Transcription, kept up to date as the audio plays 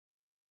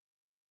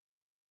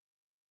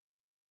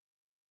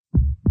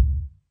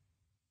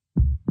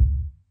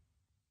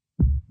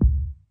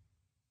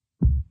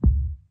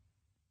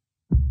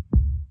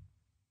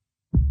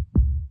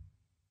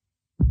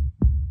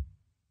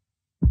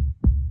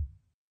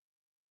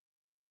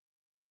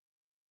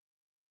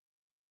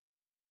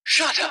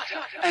Shut up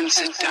and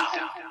sit down.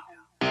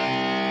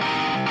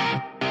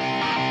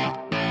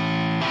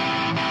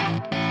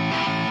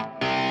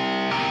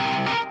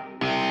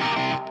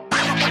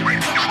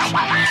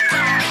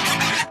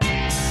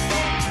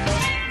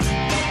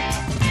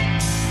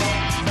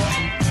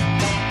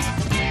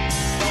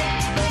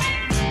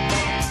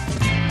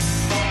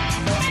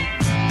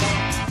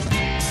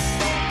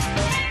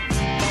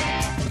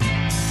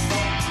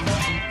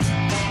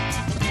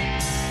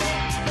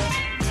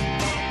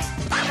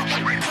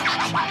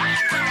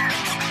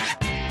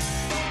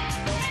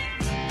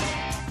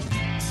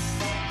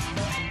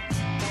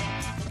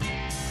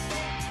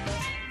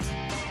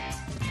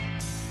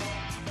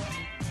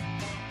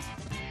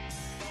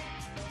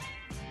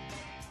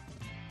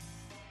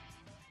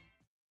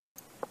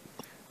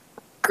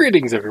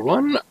 Greetings,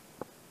 everyone.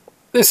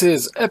 This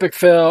is Epic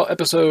Fail,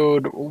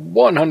 episode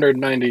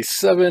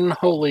 197.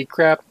 Holy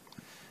crap.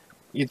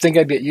 You'd think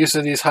I'd get used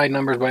to these high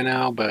numbers by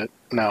now, but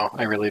no,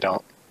 I really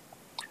don't.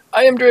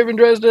 I am Draven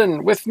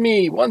Dresden. With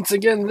me, once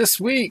again this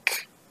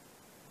week,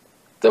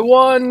 the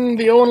one,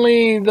 the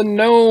only, the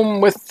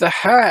gnome with the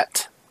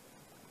hat.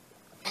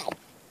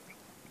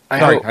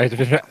 Sorry, I had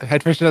to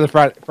finish another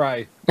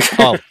fry.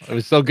 Oh, it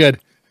was so good.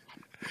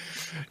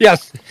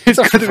 Yes, it's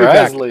good to be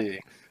back. Frasley.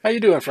 How you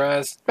doing,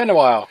 Fraz? Been a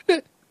while.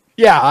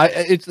 Yeah,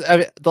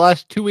 the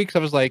last 2 weeks I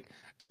was like,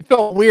 it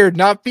felt weird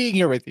not being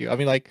here with you. I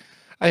mean, like,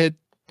 I had,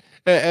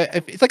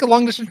 it's like a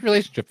long distance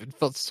relationship. It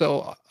felt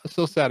so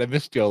sad. I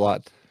missed you a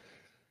lot.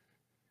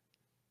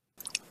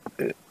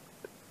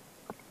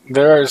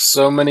 There are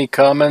so many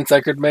comments I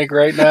could make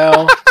right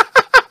now.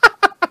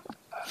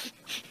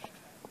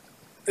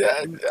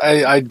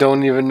 I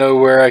don't even know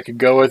where I could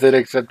go with it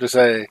except to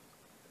say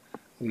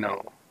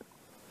no.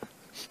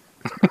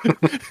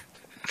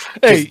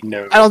 Hey,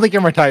 no. I don't think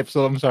you're my type,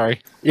 so I'm sorry.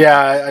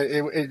 Yeah,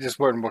 it just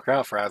wouldn't work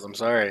out for us. I'm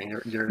sorry.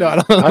 You're No, I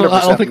don't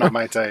 100% think not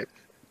my type.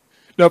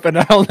 Nope, and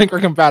I don't think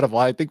we're compatible.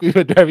 I think we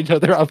would drive each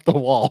other up the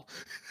wall.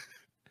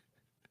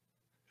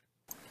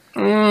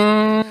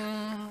 No.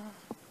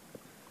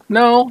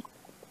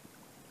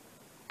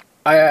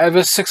 I have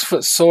a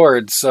 6-foot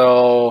sword,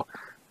 so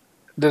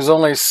there's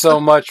only so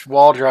much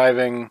wall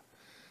driving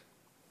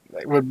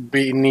that would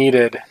be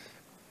needed.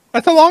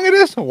 That's how long it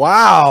is?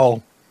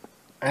 Wow.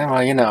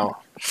 Well, you know.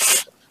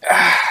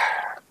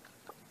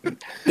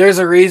 There's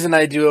a reason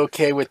I do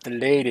okay with the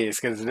ladies,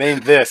 because it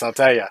ain't this, I'll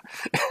tell you.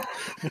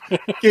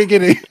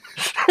 Giggity.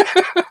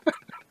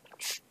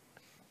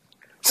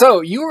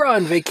 So, you were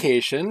on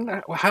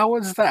vacation. How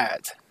was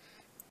that?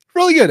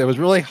 Really good. It was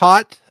really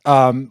hot.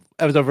 I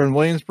was over in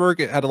Williamsburg.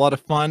 It had a lot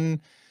of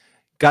fun.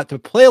 Got to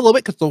play a little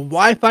bit because the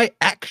Wi-Fi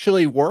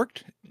actually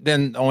worked.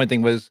 Then the only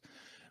thing was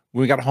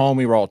when we got home,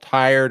 we were all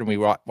tired and we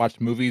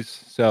watched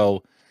movies.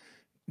 So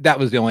that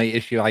was the only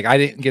issue. Like, I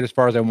didn't get as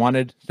far as I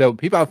wanted. So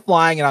people are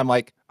flying and I'm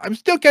like, I'm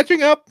still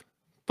catching up.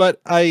 But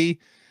it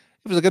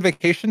was a good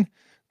vacation.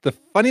 The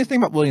funniest thing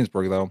about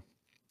Williamsburg, though,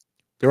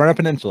 they're on a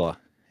peninsula.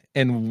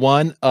 And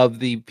one of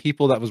the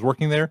people that was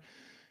working there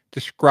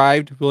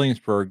described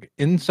Williamsburg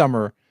in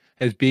summer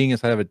as being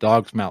inside of a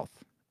dog's mouth.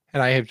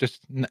 And I have just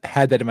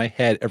had that in my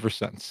head ever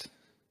since.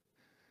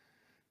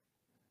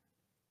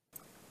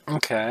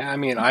 Okay, I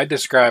mean, I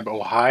describe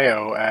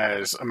Ohio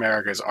as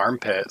America's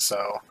armpit,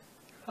 so...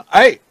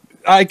 I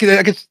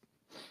could...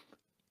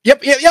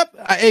 Yep.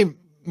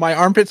 My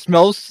armpit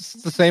smells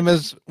the same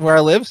as where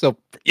I live, so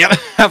yep,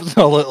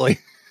 absolutely.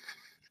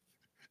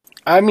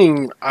 I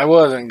mean, I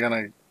wasn't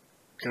gonna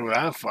go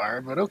that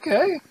far, but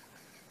okay.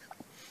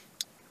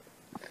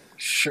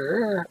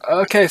 Sure.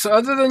 Okay, so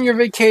other than your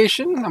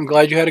vacation, I'm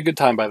glad you had a good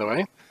time, by the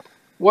way.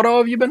 What all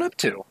have you been up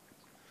to?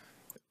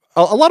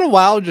 A lot of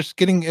WoW, just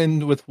getting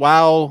in with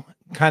WoW.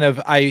 Kind of,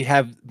 I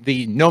have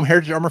the Gnome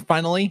Heritage Armor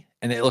finally,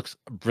 and it looks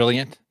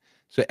brilliant.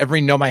 So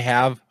every gnome I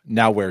have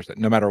now wears it,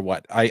 no matter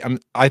what.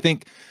 I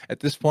think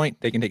at this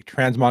point they can take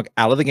transmog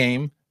out of the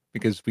game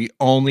because we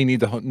only need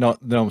the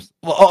gnomes.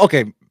 Well,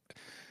 okay.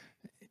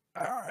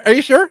 Are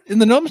you sure? And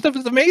the gnome stuff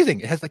is amazing.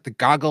 It has like the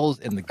goggles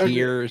and the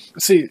gears.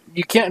 See,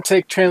 you can't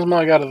take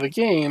transmog out of the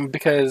game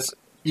because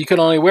you can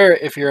only wear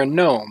it if you're a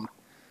gnome.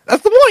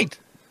 That's the point.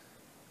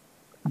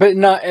 But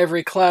not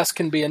every class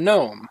can be a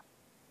gnome.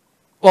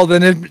 Well,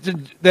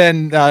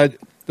 then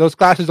those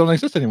classes don't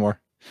exist anymore.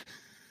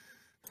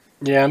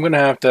 Yeah, I'm gonna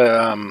have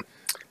to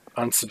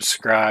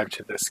unsubscribe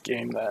to this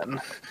game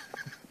then.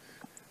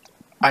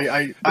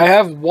 I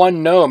have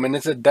one gnome and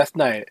it's a Death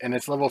Knight and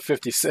it's level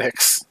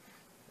 56.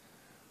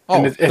 Oh,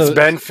 and it's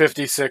been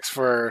 56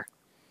 for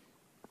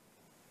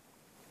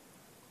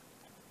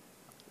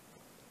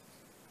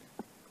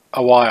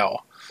a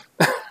while.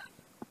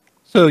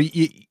 So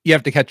you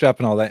have to catch up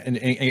and all that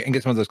and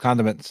get some of those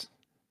condiments.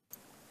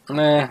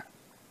 Nah.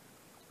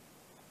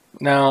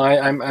 No,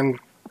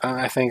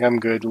 I think I'm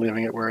good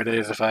leaving it where it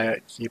is if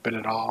I keep it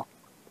at all.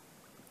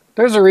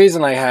 There's a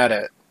reason I had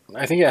it.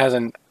 I think it has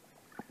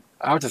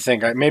I have to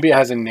think. Maybe it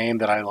has a name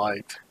that I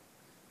liked.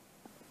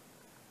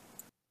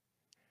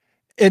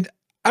 And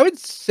I would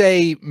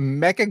say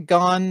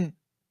Mechagon.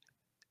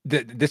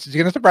 This is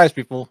going to surprise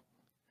people.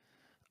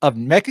 Of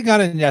Mechagon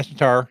and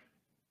Yashatar,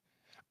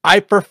 I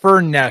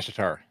prefer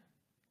Nashitar.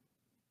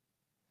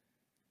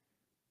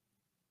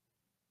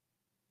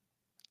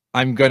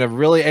 I'm going to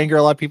really anger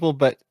a lot of people,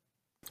 but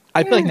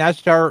I feel like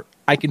Nashitar,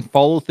 I can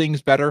follow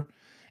things better.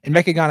 In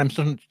Mechagon, I'm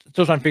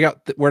still trying to figure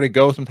out where to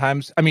go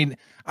sometimes. I mean,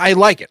 I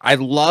like it. I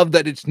love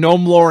that it's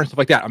gnome lore and stuff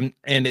like that.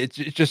 And it's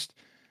just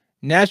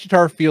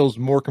Nashitar feels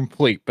more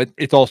complete, but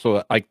it's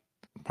also like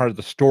part of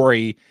the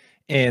story,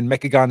 and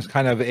Mechagon's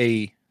kind of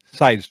a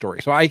side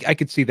story. So I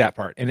could see that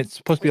part, and it's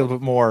supposed to be a little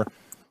bit more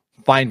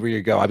find where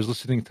you go. I was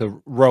listening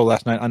to Ro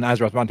last night on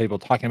Azeroth Roundtable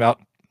talking about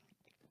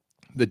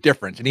the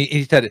difference, and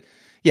he said,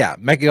 yeah,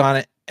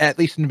 Mechagon, at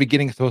least in the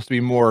beginning, is supposed to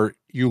be more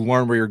you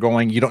learn where you're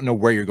going, you don't know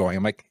where you're going.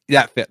 I'm like,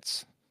 that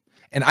fits.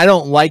 And I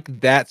don't like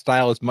that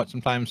style as much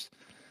sometimes,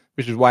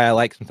 which is why I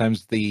like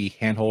sometimes the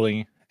hand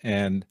holding.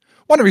 And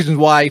one of the reasons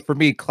why, for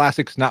me,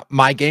 Classic's not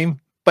my game,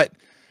 but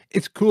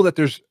it's cool that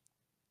there's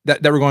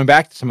that we're going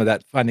back to some of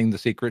that, finding the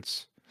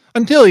secrets.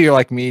 Until you're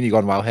like me and you go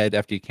on Wildhead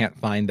after you can't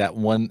find that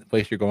one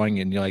place you're going,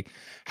 and you're like,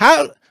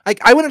 how? Like,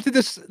 I went up to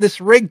this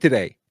rig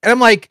today, and I'm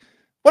like,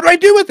 what do I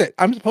do with it?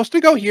 I'm supposed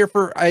to go here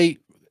for a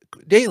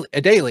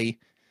daily.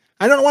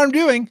 I don't know what I'm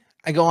doing.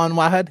 I go on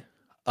Wildhead.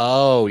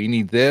 Oh, you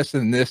need this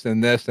and this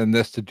and this and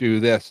this to do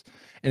this.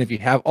 And if you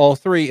have all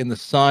three and the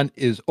sun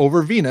is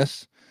over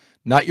Venus,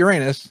 not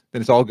Uranus,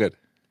 then it's all good.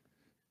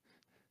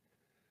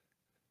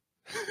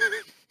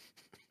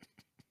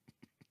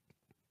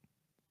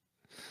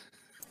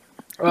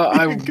 Well,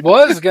 I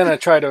was going to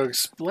try to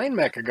explain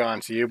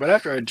Mechagon to you, but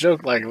after a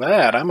joke like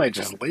that, I might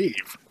just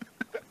leave.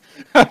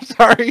 I'm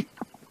sorry.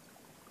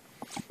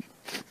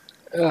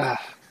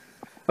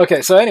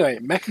 Okay, so anyway,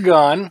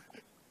 Mechagon,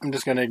 I'm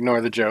just going to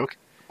ignore the joke,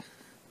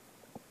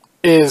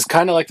 is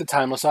kind of like the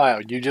Timeless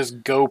Isle. You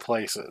just go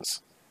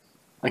places.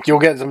 Like, you'll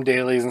get some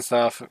dailies and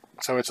stuff,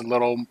 so it's a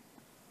little...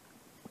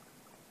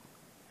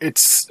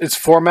 Its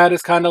format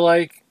is kind of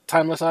like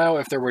Timeless Isle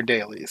if there were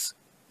dailies.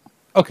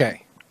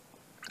 Okay.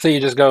 So you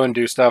just go and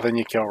do stuff and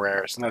you kill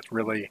rares, and that's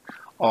really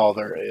all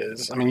there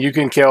is. I mean, you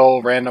can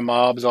kill random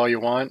mobs all you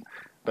want,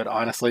 but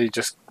honestly,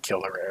 just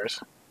kill the rares.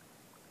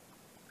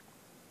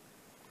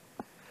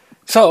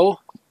 So,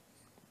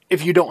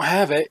 if you don't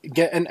have it,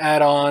 get an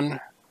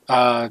add-on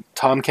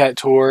Tomcat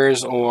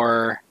Tours,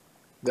 or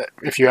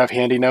if you have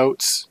handy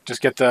notes,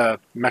 just get the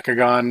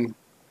Mechagon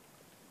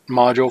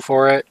module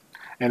for it,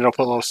 and it'll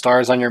put little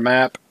stars on your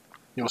map.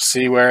 You'll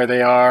see where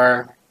they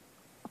are.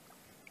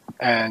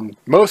 And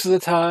most of the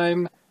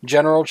time,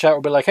 general chat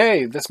will be like,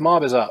 hey, this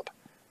mob is up.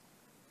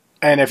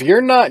 And if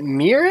you're not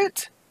near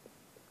it,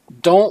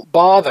 don't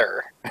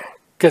bother,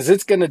 because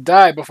it's going to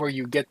die before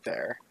you get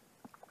there.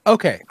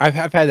 Okay, I've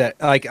had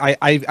that. Like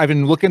I've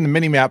been looking the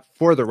mini map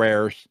for the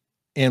rares,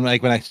 and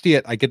like when I see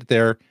it, I get it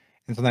there,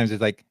 and sometimes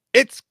it's like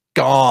it's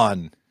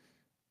gone.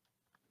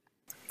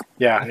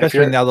 Yeah,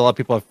 especially now that a lot of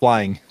people are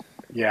flying.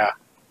 Yeah,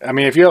 I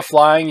mean, if you have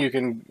flying,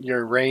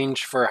 your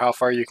range for how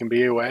far you can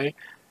be away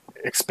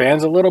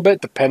expands a little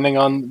bit depending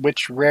on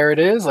which rare it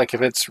is. Like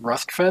if it's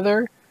Rust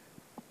Feather,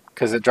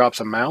 because it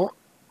drops a mount.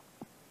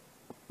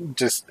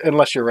 Just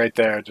unless you're right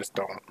there, just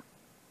don't.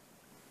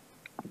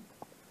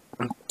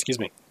 Excuse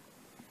me.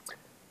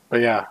 But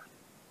yeah,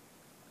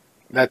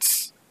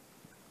 that's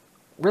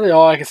really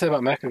all I can say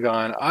about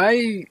Mechagon.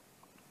 I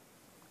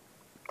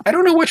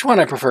don't know which one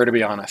I prefer, to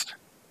be honest.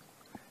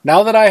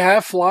 Now that I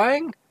have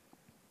flying,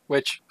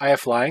 which I have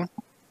flying.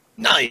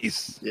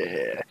 Nice.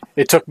 Yeah.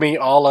 It took me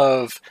all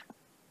of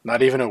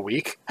not even a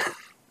week.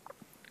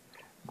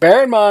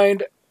 Bear in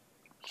mind,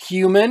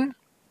 human,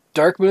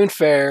 Darkmoon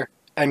Faire,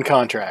 and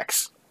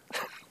contracts.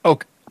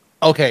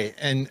 Okay,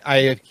 and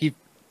I keep...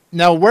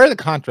 Now, where are the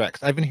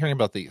contracts? I've been hearing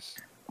about these.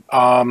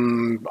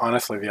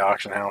 Honestly, the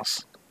auction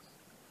house.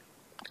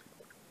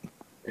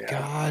 Yeah.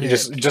 Got you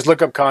it. just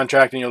look up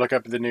contract and you look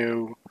up the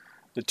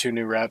 2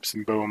 new reps,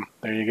 and boom,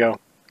 there you go.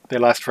 They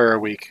last for a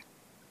week.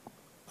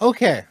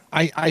 Okay,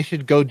 I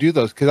should go do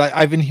those, because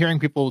I've been hearing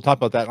people talk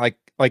about that. Like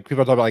people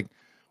talk about like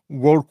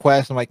World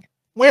Quest. I'm like,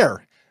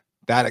 where?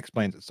 That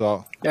explains it.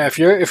 So yeah, if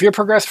you're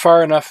progressed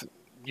far enough,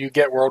 you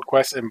get World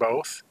Quest in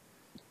both,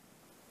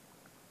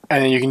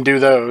 and then you can do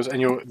those,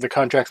 and the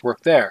contracts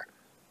work there.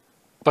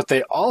 But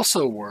they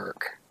also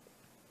work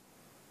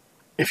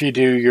if you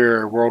do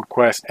your World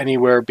Quest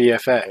anywhere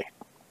BFA.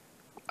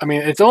 I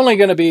mean, it's only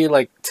going to be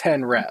like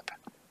 10 rep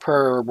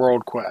per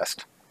World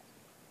Quest.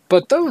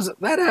 But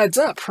that adds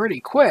up pretty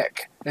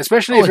quick.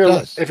 Especially if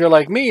you're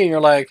like me and you're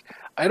like,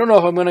 I don't know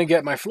if I'm going to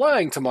get my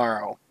flying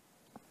tomorrow.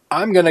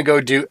 I'm going to go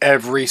do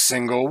every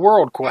single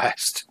World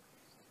Quest.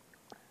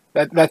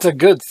 That's a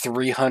good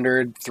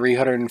 300,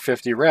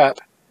 350 rep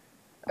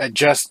at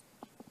just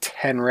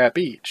 10 rep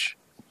each.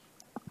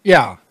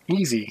 yeah.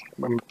 Easy.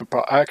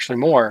 Actually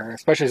more.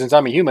 Especially since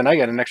I'm a human, I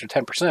get an extra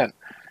 10%.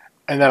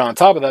 And then on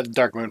top of that,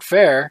 Darkmoon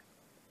Faire,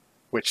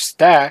 which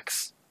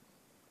stacks,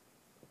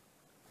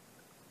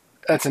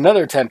 that's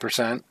another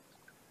 10%.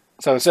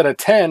 So instead of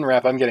 10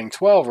 rep, I'm getting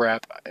 12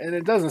 rep. And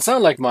it doesn't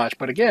sound like much,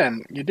 but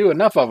again, you do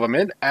enough of them,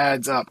 it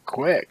adds up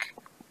quick.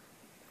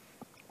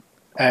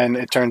 And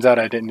it turns out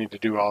I didn't need to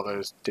do all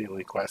those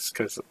daily quests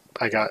because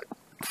I got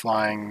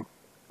flying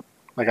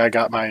Like I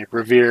got my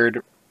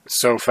revered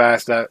so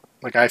fast that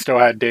like I still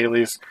had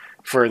dailies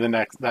for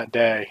that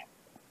day.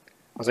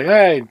 I was like,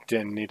 I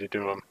didn't need to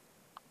do them.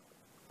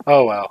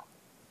 Oh well.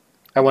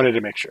 I wanted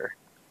to make sure,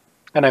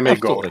 and I made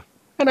Absolutely. gold,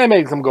 and I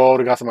made some gold.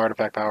 I got some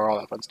artifact power, all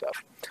that fun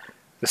stuff.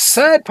 The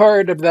sad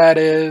part of that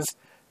is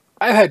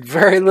I've had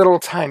very little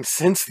time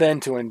since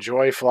then to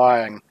enjoy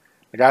flying.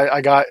 Like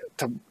I got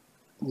to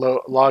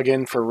log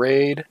in for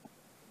raid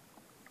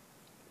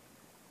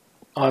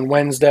on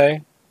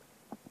Wednesday.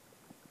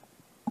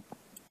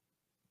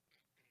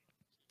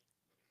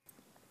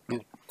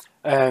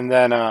 And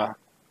then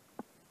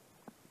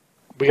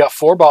we got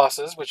 4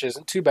 bosses, which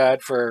isn't too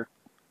bad for,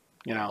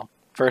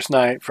 first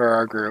night for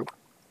our group.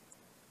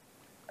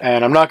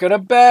 And I'm not going to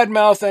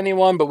badmouth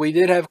anyone, but we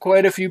did have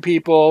quite a few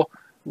people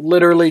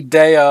literally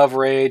day of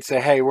raid say,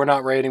 hey, we're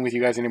not raiding with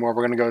you guys anymore.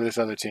 We're going to go to this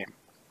other team.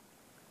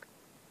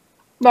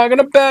 Not going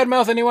to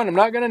badmouth anyone. I'm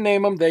not going to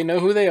name them. They know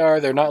who they are.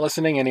 They're not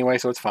listening anyway,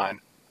 so it's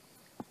fine.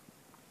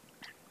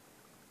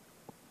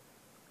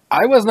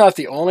 I was not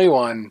the only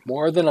one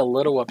more than a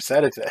little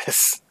upset at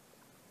this.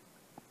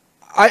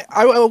 I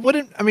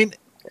wouldn't. I mean,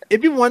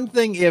 it'd be one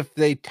thing if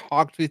they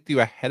talked with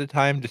you ahead of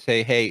time to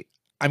say, "Hey,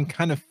 I'm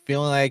kind of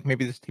feeling like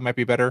maybe this team might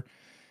be better."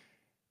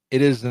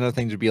 It is another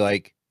thing to be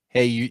like,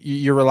 "Hey,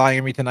 you're relying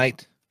on me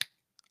tonight.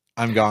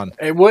 I'm gone."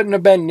 It wouldn't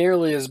have been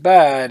nearly as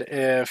bad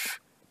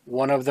if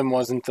one of them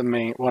wasn't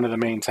one of the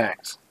main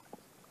tanks.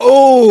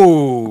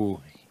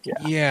 Oh,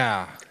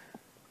 yeah.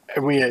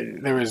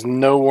 There was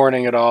no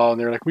warning at all,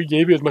 and they were like, "We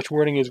gave you as much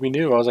warning as we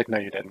knew." I was like, "No,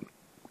 you didn't."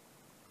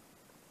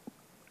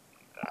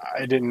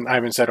 I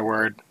haven't said a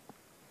word.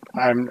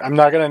 I'm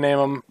not gonna name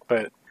them,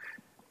 but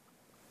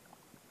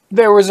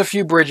there was a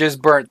few bridges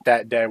burnt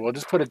that day. We'll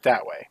just put it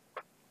that way.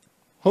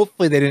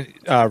 Hopefully, they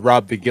didn't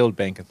rob the guild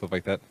bank and stuff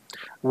like that.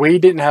 We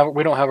don't have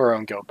our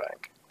own guild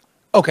bank.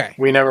 Okay,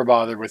 we never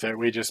bothered with it.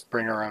 We just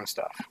bring our own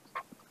stuff.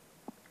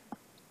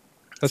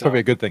 That's probably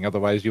a good thing.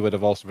 Otherwise, you would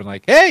have also been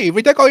like, "Hey,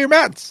 we took all your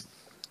mats."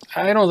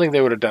 I don't think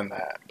they would have done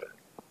that, but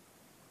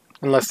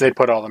unless they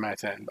put all the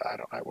mats in.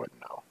 But I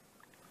wouldn't know.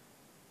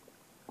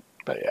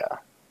 But yeah,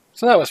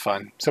 so that was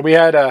fun. So we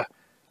got a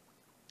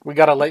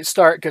late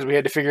start because we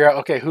had to figure out,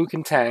 okay, who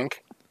can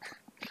tank,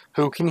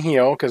 who can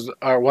heal, because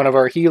one of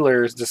our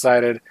healers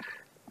decided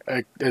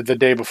the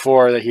day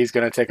before that he's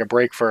going to take a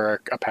break for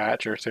a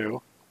patch or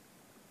two.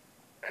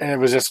 And it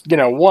was just,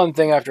 one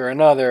thing after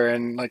another,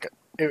 and like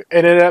it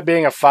ended up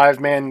being a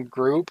 5-man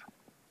group,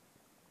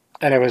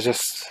 and it was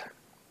just,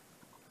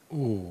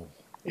 ooh,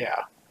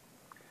 yeah.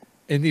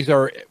 And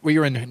we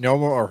were in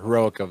normal or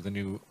heroic of the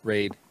new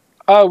raid?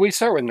 We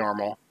start with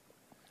normal.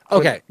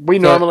 Okay. We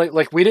normally,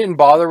 we didn't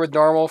bother with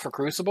normal for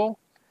Crucible,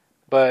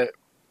 but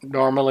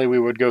normally we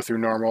would go through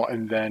normal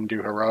and then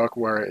do heroic,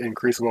 where in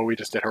Crucible we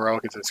just did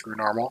heroic and said screw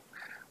normal,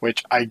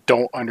 which I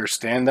don't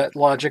understand that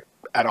logic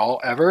at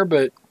all ever,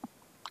 but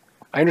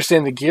I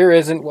understand the gear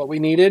isn't what we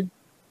needed,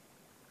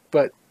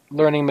 but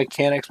learning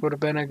mechanics would have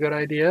been a good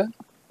idea.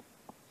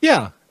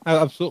 Yeah,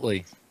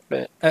 absolutely.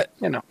 But,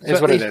 it's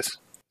what it is.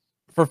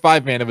 For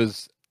 5-man, it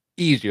was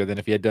easier than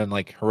if you had done,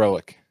 like,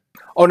 heroic.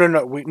 Oh, no.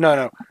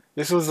 No.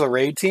 This was the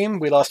raid team.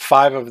 We lost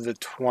 5 of the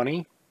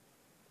 20.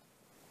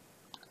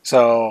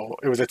 So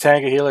it was a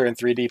tank, a healer, and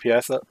 3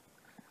 DPS that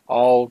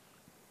all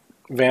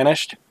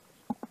vanished.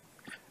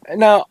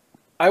 Now,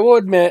 I will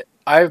admit,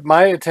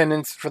 my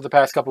attendance for the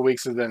past couple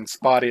weeks has been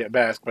spotty at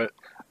best, but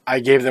I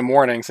gave them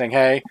warning saying,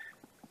 hey,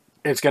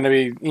 it's going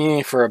to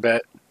be for a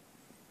bit,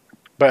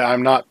 but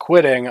I'm not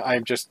quitting.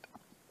 I'm just,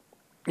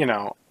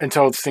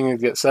 until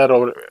things get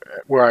settled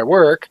where I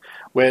work,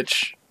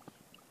 which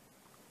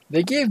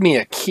they gave me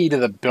a key to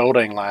the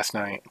building last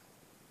night.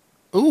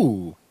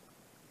 Ooh.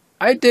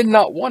 I did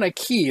not want a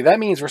key. That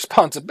means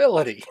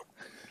responsibility.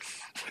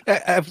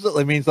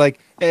 Absolutely. It means like,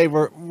 hey,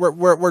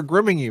 we're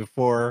grooming you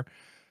for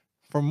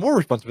more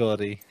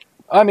responsibility.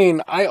 I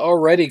mean, I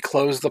already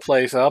closed the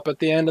place up at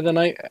the end of the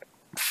night,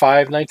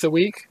 5 nights a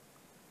week.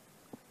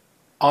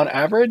 On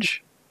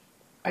average,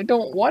 I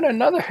don't want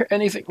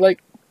anything.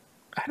 Like,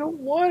 I don't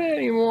want it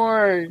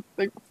anymore.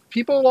 Like,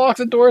 people lock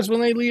the doors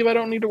when they leave. I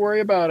don't need to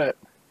worry about it.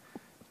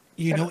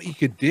 You know what you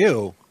could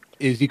do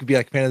is you could be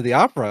like Phantom of the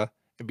Opera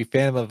and be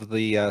Phantom of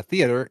the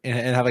theater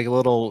and have like a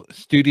little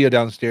studio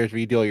downstairs where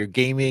you do all your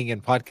gaming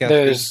and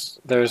podcasting.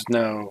 There's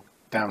no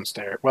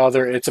downstairs. Well,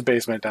 it's a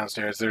basement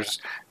downstairs.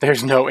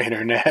 There's no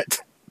internet.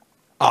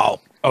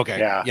 Oh, okay.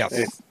 Yeah.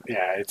 Yes.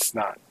 It's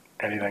not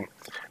anything.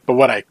 But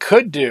what I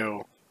could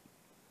do,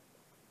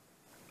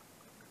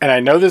 and I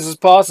know this is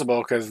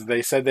possible because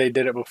they said they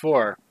did it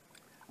before,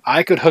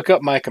 I could hook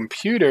up my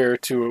computer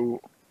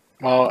to,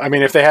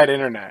 if they had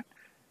internet,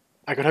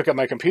 I could hook up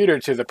my computer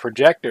to the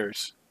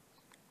projectors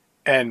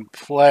and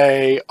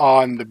play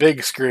on the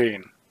big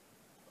screen.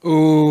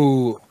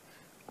 Ooh,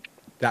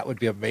 that would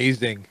be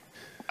amazing.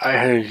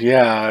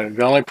 The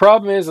only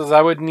problem is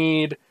I would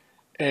need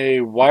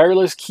a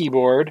wireless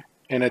keyboard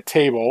and a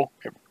table,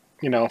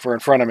 for in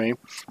front of me,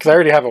 because I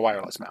already have a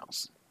wireless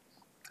mouse.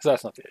 So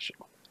that's not the issue.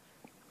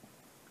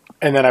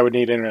 And then I would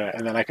need internet,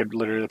 and then I could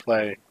literally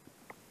play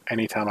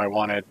anytime I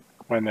wanted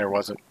when there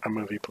wasn't a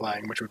movie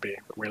playing, which would be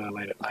really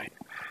late at night.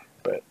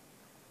 But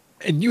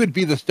And you would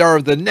be the star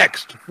of the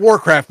next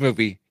Warcraft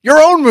movie,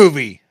 your own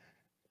movie.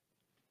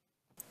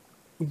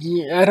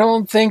 yeah, I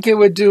don't think it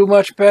would do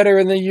much better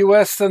in the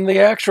U.S. than the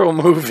actual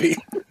movie.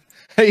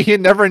 You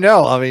never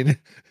know. I mean,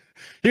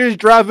 here's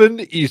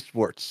Draven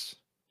Esports.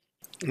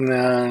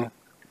 No.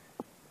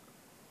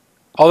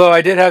 Although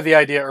I did have the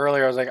idea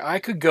earlier, I was like, I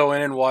could go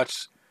in and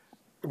watch.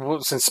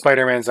 Well, since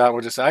Spider-Man's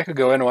out, I could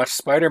go in and watch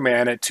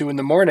Spider-Man at 2 a.m.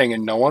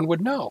 and no one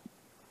would know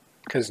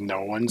because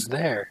no one's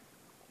there.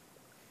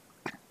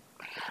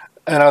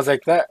 And I was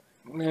like,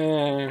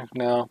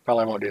 no,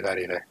 probably won't do that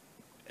either.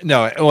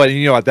 No,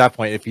 well, at that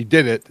point, if you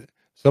did it,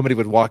 somebody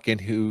would walk in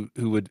who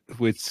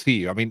would see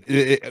you. I mean,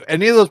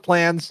 any of those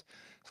plans,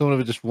 someone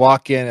would just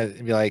walk in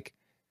and be like,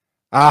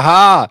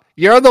 "Aha,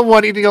 you're the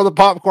one eating all the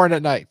popcorn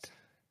at night."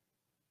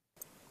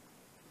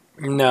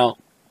 No.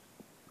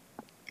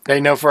 They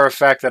know for a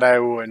fact that I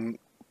wouldn't.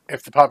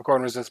 If the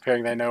popcorn was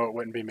disappearing, they know it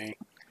wouldn't be me.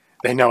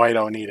 They know I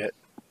don't eat it.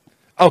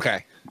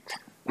 Okay.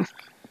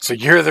 So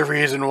you're the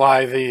reason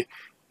why the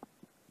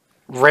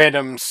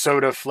random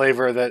soda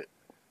flavor that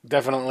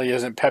definitely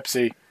isn't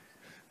Pepsi.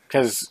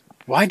 Because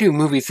why do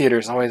movie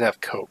theaters always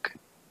have Coke?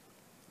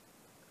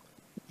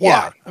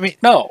 Yeah. Why? I mean,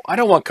 No, I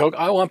don't want Coke.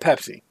 I want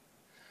Pepsi.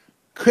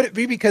 could it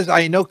be because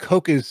I know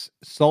Coke is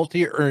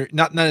salty or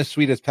not as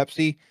sweet as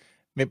Pepsi?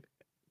 Maybe.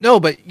 No,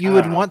 but you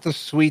would want the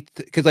sweet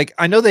because, like,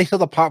 I know they sell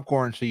the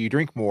popcorn, so you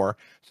drink more.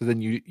 So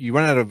then you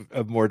run out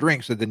of more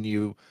drinks. So then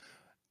you,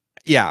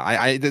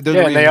 yeah,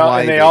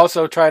 they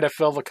also try to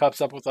fill the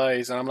cups up with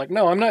ice, and I'm like,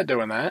 no, I'm not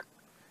doing that.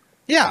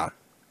 Yeah,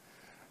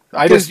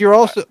 I just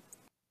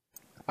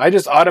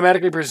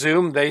automatically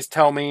presume they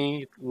tell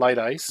me light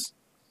ice,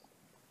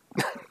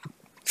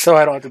 so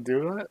I don't have to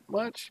do that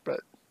much. But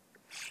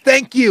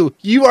thank you.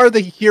 You are the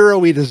hero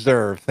we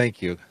deserve.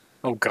 Thank you.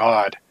 oh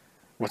God,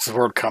 what's the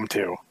word come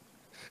to?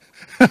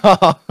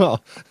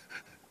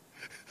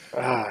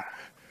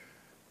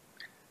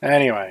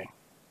 Anyway,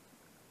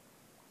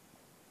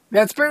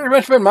 that's pretty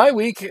much been my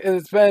week.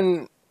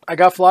 I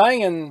got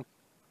flying and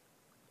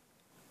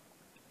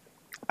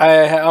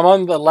I'm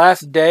on the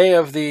last day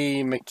of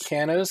the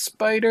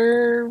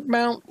Mechanospider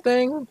mount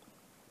thing.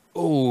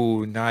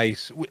 Oh,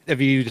 nice.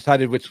 Have you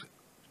decided which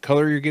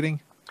color you're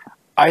getting?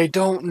 I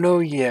don't know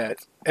yet.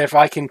 If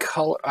I can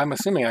color, I'm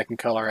assuming I can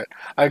color it.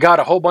 I got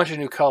a whole bunch of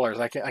new colors.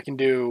 I can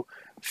do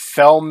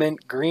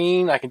Fellmint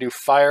green. I can do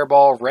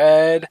Fireball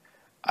red.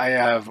 I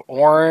have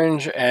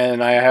orange,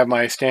 and I have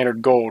my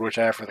standard gold, which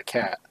I have for the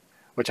cat,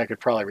 which I could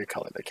probably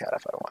recolor the cat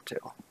if I want to.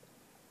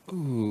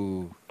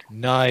 Ooh,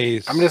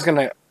 nice. I'm just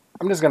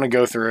gonna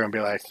go through and be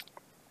like,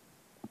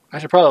 I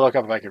should probably look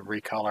up if I could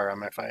recolor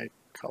them if I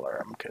color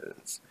them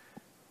because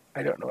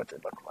I don't know what they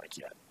look like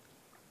yet.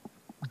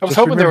 I was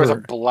hoping there was a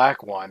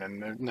black one,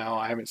 and no,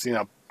 I haven't seen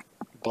a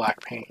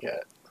black paint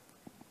yet.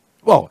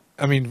 Well,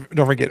 I mean,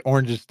 don't forget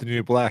orange is the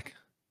new black.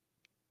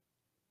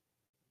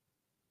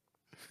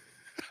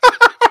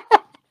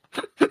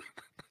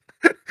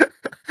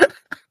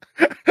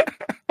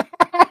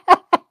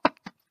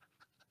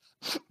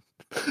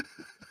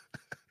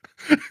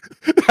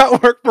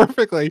 That worked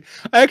perfectly.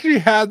 I actually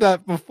had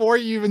that before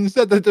you even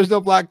said that there's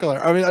no black color.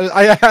 I mean,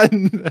 I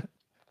hadn't.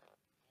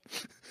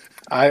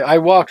 I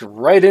walked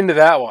right into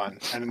that one,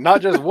 and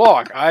not just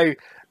walk. I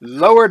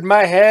lowered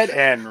my head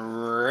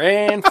and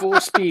ran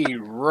full speed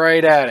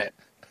right at it.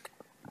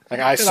 Like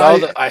I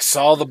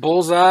saw the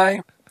bullseye.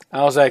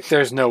 I was like,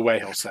 "There's no way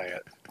he'll say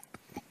it."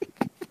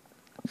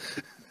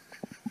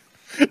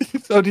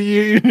 So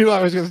you knew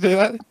I was going to say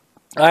that?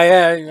 I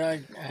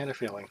had a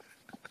feeling.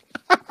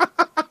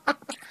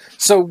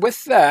 So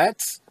with that,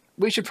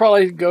 we should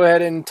probably go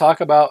ahead and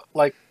talk about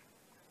like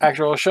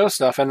actual show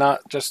stuff and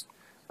not just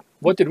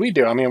what did we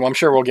do. I mean, I'm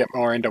sure we'll get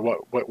more into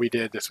what we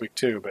did this week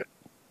too. But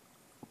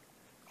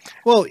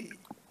well,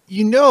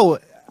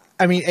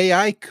 I mean,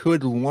 AI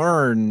could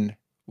learn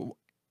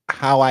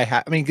how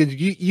I mean, because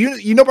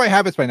you know my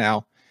habits by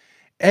now.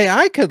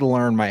 AI could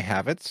learn my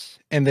habits,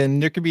 and then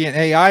there could be an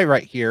AI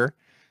right here,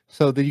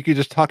 so that you could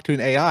just talk to an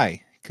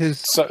AI.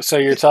 So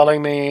you're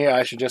telling me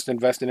I should just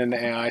invest in an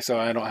AI so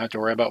I don't have to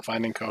worry about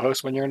finding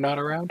co-hosts when you're not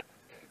around?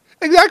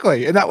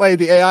 Exactly, and that way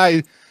the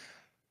AI.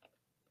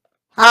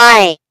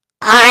 Hi,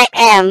 I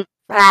am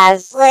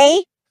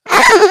Presley.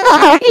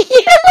 How are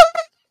you?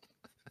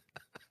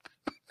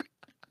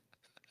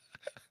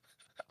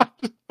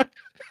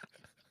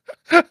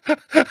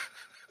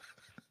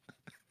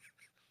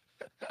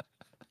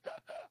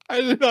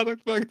 I did not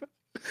expect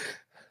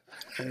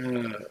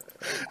that.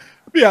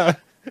 Yeah.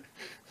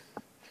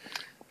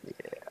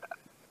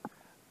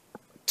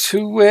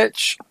 To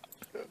which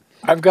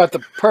I've got the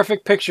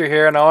perfect picture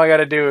here, and all I got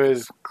to do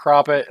is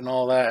crop it and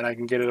all that, and I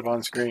can get it up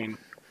on screen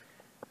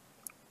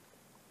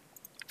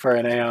for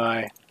an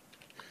AI.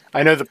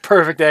 I know the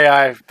perfect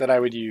AI that I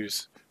would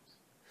use.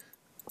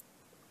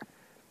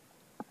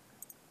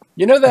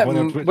 You know that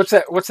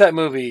what's that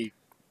movie?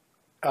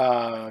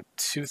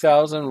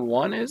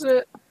 2001, is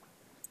it?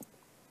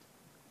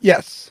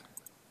 Yes.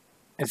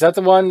 Is that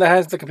the one that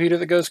has the computer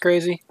that goes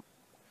crazy?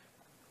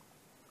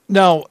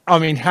 No, I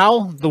mean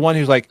Hal, the one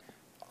who's like,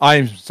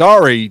 "I'm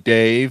sorry,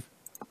 Dave."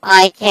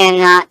 I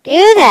cannot do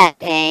that,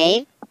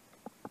 Dave.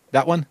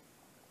 That one.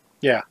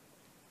 Yeah.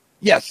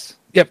 Yes.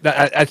 Yep.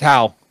 That's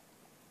Hal.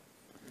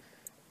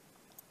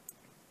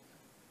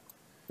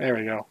 There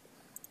we go.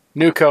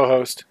 New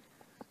co-host.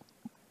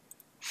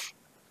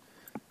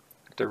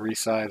 Have to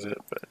resize it,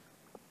 but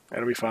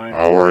that'll be fine.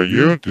 How are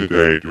you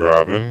today,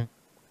 Draven?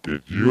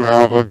 Did you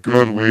have a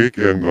good week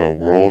in the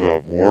world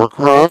of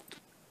Warcraft?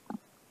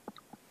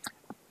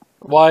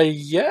 Why,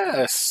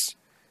 yes.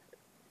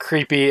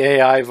 Creepy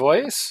AI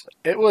voice.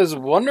 It was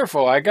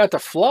wonderful. I got to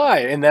fly,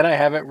 and then I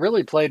haven't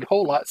really played a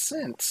whole lot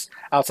since,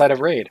 outside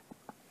of Raid.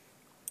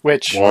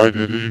 Which, Why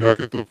did you not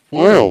get to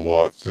play a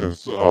lot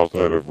since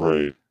outside of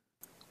Raid?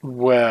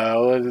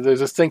 well, there's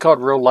this thing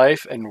called real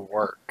life and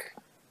work.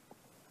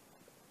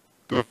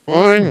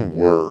 Define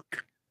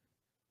work.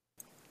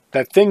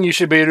 That thing you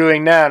should be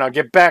doing now, and I'll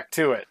get back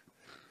to it.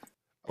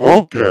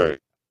 Okay,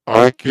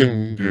 I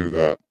can do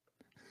that.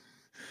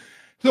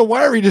 So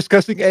why are we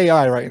discussing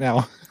AI right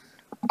now?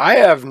 I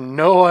have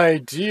no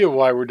idea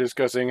why we're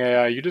discussing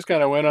AI. You just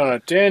kind of went on a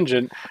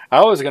tangent.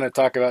 I was going to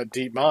talk about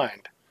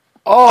DeepMind.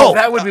 Oh,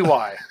 that would be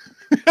why.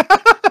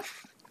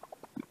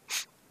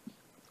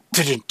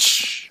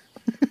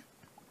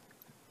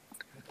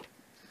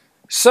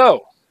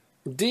 So,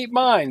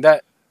 DeepMind,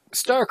 that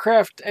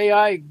StarCraft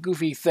AI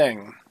goofy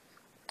thing,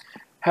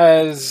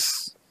 they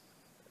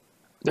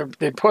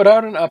put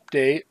out an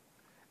update,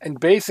 and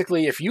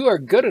basically, if you are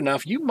good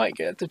enough, you might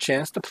get the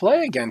chance to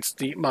play against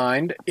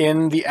DeepMind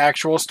in the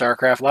actual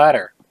StarCraft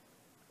ladder.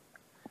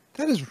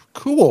 That is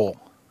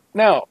cool.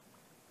 Now,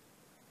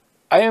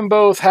 I am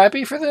both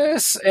happy for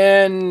this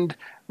and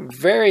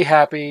very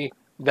happy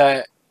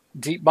that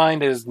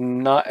DeepMind is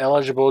not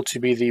eligible to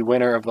be the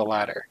winner of the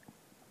ladder.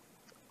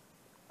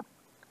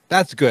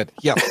 That's good.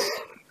 Yes.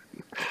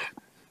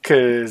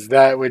 Because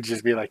that would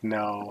just be like,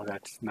 no,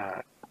 that's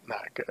not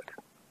good.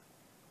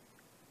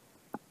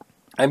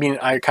 I mean,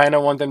 I kind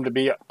of want them to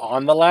be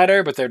on the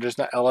ladder, but they're just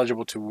not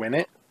eligible to win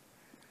it.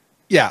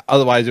 Yeah.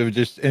 Otherwise, it would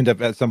just end up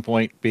at some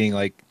point being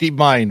like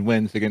DeepMind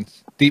wins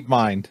against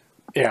DeepMind.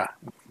 Yeah.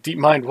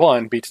 DeepMind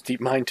 1 beats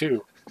DeepMind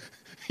 2.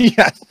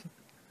 Yes.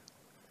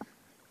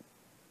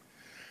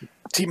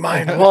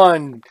 DeepMind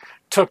 1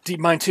 took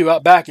DeepMind 2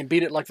 out back and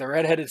beat it like the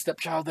redheaded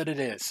stepchild that it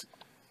is.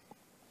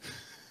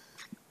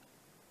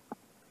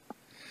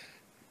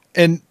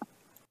 And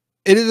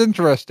it is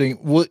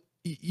interesting.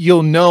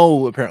 You'll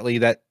know apparently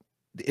that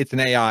it's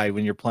an AI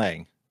when you're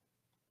playing.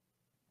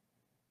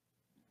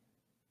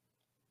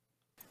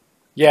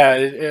 Yeah,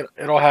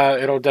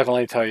 it'll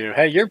definitely tell you,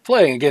 hey, you're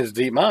playing against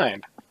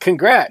DeepMind.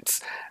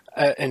 Congrats.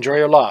 Enjoy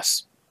your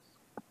loss.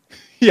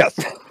 Yes,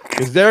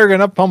 because they're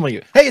gonna pummel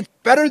you. Hey, it's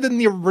better than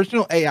the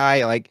original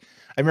AI. Like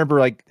I remember,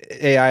 like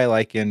AI,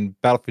 like in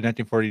Battlefield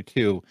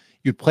 1942,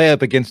 you'd play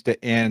up against it,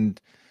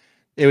 and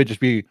it would just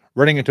be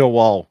running into a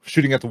wall,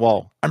 shooting at the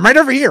wall. I'm right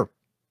over here.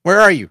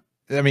 Where are you?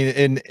 I mean,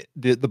 and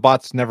the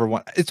bots never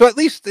want. So at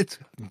least it's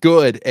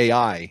good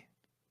AI.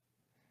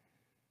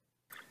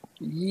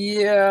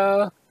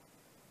 Yeah.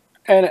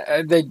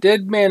 And they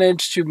did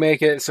manage to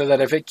make it so that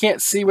if it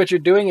can't see what you're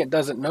doing, it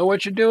doesn't know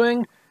what you're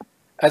doing,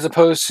 as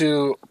opposed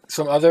to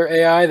some other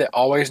AI that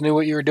always knew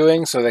what you were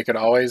doing, so they could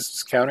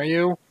always counter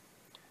you.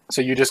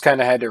 So you just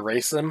kind of had to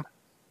erase them.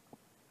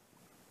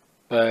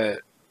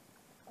 But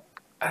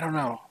I don't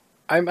know.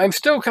 I'm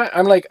still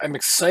I'm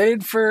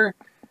excited for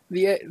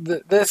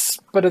this,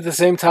 but at the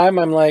same time,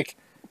 I'm like,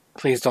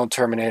 please don't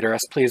Terminator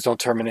us. Please don't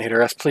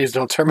Terminator us. Please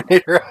don't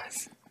Terminator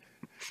us.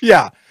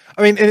 Yeah.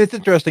 I mean, and it's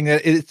interesting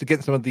that it's to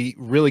get some of the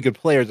really good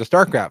players of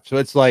StarCraft. So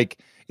it's like,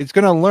 it's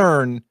going to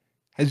learn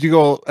as you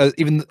go,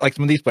 even like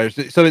some of these players.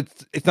 So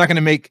it's not going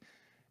to make,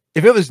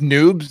 if it was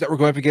noobs that were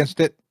going up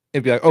against it,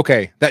 it'd be like,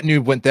 okay, that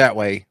noob went that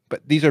way.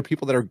 But these are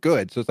people that are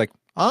good. So it's like,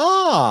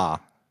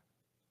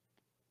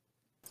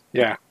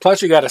 Yeah.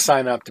 Plus, you got to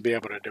sign up to be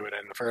able to do it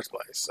in the first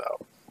place.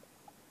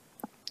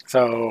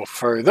 So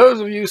for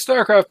those of you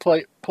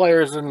StarCraft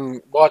players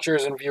and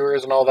watchers and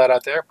viewers and all that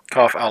out there,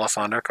 cough,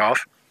 Alessander,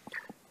 cough.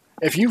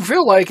 If you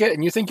feel like it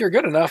and you think you're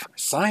good enough,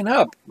 sign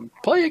up.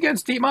 Play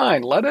against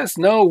DeepMind. Let us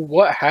know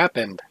what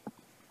happened.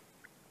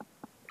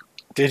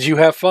 Did you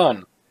have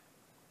fun?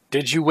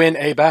 Did you win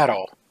a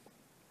battle?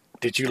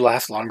 Did you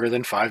last longer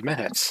than 5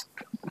 minutes?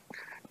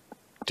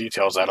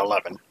 Details at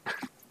 11.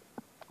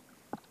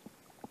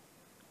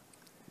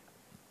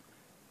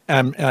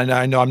 And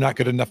I know I'm not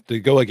good enough to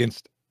go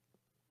against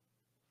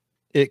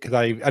it because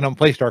I don't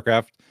play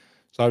StarCraft.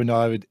 So I know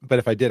I would, but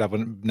if I did, I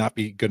would not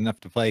be good enough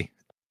to play.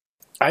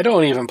 I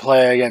don't even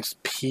play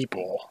against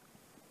people.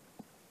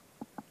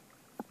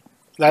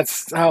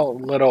 That's how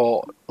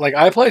little... Like,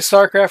 I play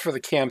StarCraft for the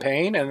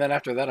campaign, and then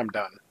after that, I'm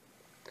done.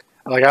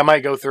 Like, I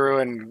might go through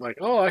and, like,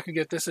 oh, I could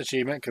get this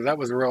achievement, because that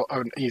was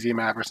an easy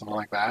map or something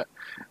like that.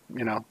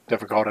 You know,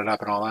 difficult it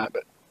up and all that.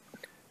 But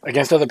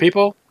against other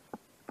people,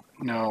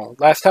 no.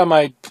 Last time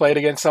I played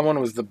against someone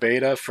was the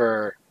beta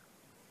for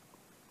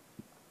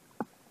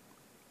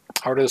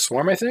Heart of the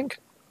Swarm, I think?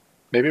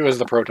 Maybe it was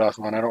the Protoss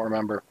one, I don't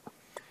remember.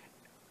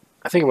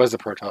 I think it was the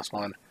Protoss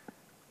one.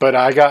 But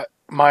I got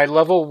my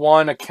level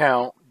 1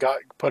 account got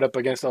put up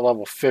against a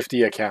level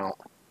 50 account.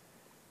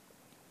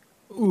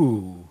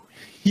 Ooh.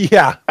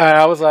 Yeah. And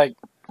I was like,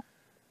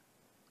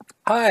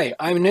 hi,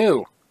 I'm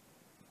new.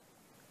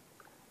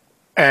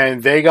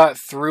 And they got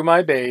through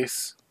my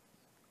base.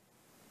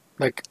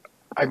 Like,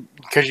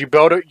 because you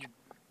build it.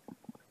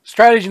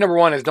 Strategy number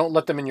 1 is don't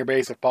let them in your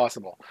base if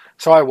possible.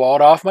 So I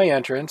walled off my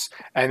entrance,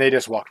 and they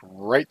just walked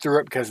right through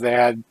it because they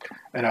had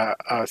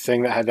a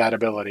thing that had that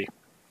ability.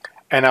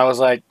 And I was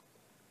like,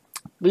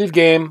 leave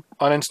game,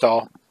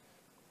 uninstall.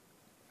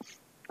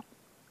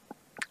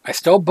 I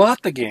still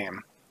bought the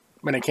game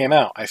when it came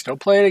out. I still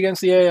played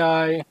against the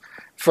AI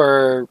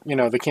for,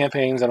 the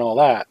campaigns and all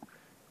that.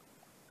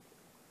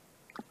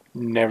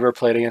 Never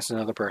played against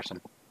another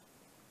person.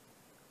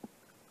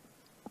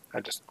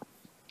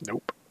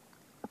 Nope.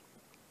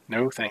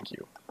 No, thank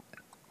you.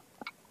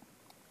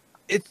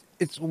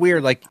 It's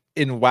weird. Like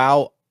in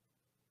WoW,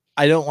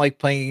 I don't like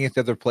playing against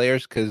other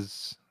players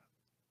because,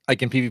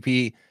 like in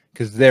PvP,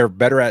 because they're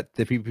better at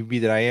the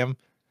PvP than I am.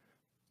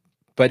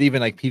 But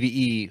even like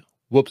PvE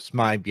whoops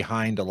my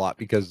behind a lot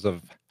because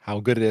of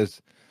how good it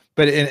is.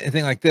 But in a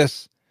thing like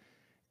this,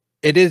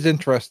 it is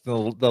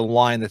interesting the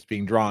line that's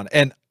being drawn,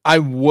 and I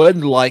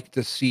would like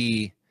to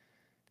see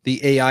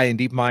the AI in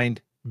DeepMind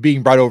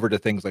being brought over to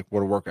things like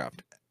World of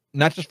Warcraft.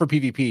 Not just for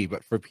PvP,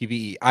 but for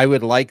PvE. I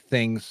would like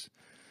things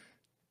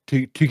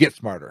to get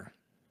smarter.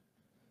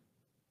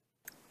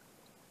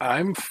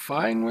 I'm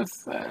fine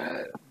with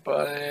that,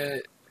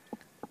 but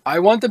I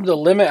want them to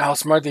limit how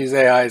smart these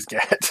AIs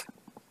get.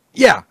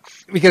 Yeah,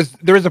 because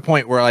there is a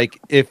point where, like,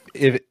 if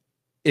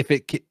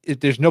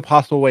there's no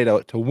possible way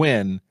to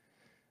win,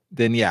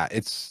 then yeah,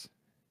 it's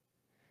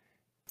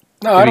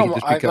No, I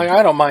don't.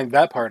 I don't mind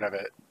that part of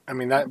it. I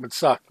mean, that would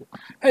suck.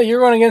 Hey, you're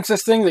going against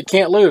this thing that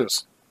can't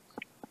lose.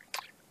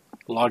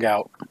 Log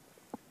out.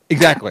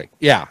 Exactly.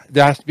 Yeah,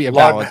 there has to be a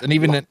balance, and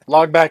even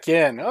log back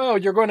in. Oh,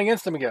 you're going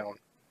against them again.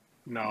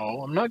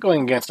 No, I'm not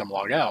going against them.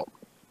 Log out.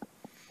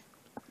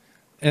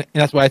 And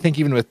that's why I think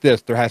even with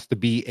this, there has to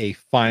be a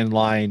fine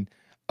line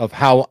of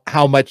how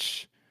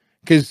much,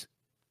 because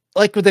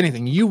like with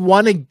anything, you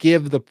want to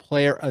give the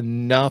player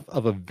enough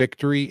of a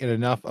victory and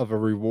enough of a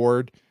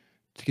reward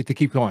to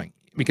keep going.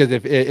 Because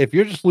if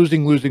you're just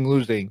losing,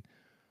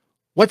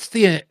 what's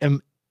the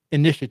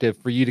initiative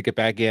for you to get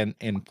back in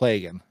and play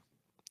again?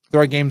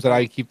 There are games that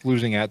I keep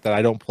losing at that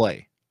I don't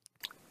play.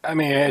 I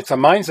mean, it's a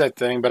mindset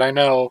thing, but I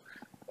know,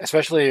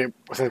 especially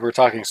since we're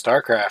talking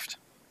StarCraft,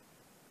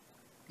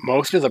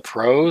 most of the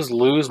pros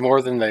lose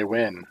more than they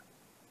win.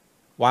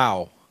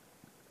 Wow.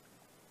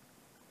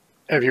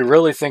 If you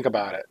really think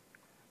about it.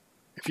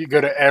 If you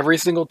go to every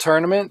single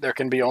tournament, there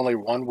can be only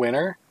one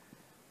winner.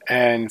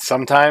 And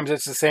sometimes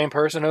it's the same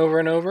person over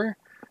and over.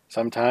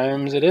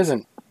 Sometimes it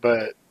isn't.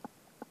 But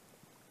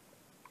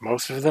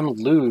most of them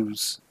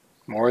lose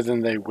more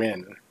than they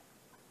win.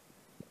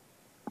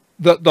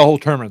 The whole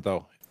tournament,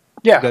 though.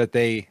 Yeah. That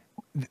they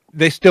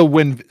still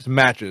win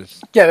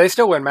matches. Yeah, they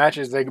still win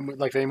matches. They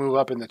move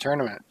up in the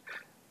tournament.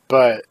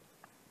 But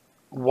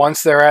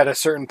once they're at a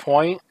certain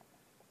point,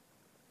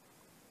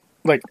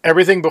 like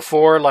everything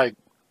before like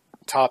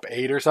top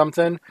 8 or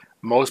something,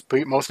 most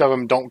of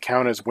them don't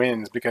count as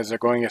wins because they're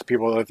going against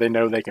people that they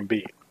know they can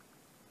beat.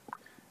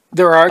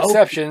 There are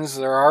exceptions,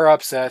 there are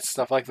upsets,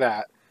 stuff like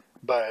that,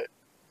 but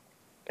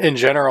in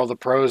general, the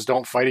pros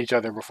don't fight each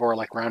other before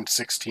like round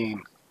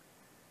 16.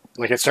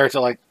 Like it starts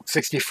at like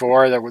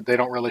 64 that they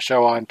don't really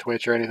show on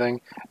Twitch or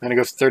anything. Then it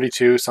goes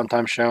 32,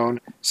 sometimes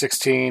shown.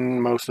 16,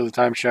 most of the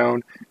time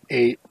shown.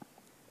 8,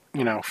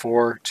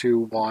 4, 2,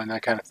 1,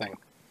 that kind of thing.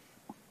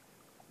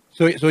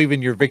 So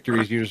even your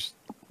victories,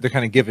 they're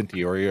kind of given to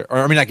you, or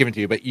I mean not given to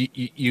you, but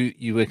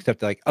you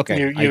accept like,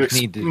 okay, I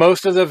need to.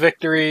 Most of the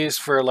victories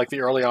for like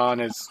the early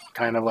on is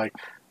kind of like,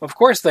 of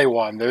course they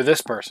won. They're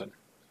this person.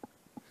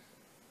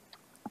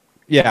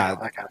 Yeah,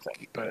 that kind of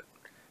thing. But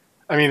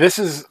I mean, that's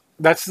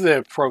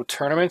the pro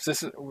tournaments.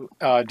 This is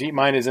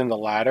DeepMind is in the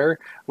ladder,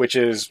 which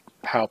is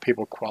how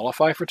people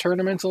qualify for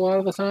tournaments a lot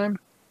of the time.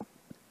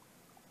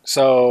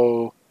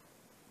 So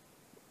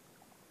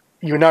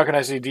you're not going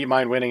to see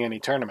DeepMind winning any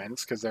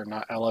tournaments because they're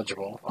not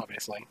eligible,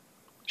 obviously.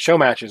 Show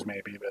matches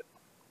maybe, but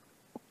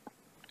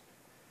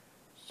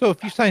so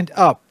if you signed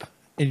up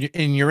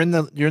and you're in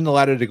the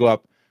ladder to go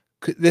up,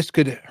 this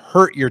could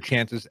hurt your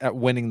chances at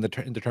winning the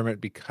tournament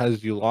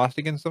because you lost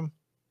against them.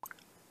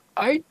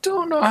 I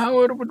don't know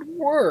how it would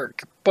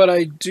work, but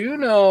I do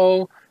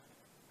know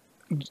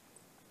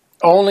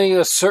only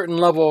a certain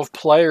level of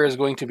player is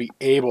going to be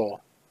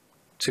able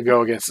to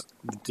go against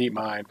the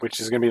DeepMind, which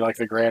is going to be like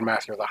the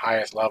Grandmaster, the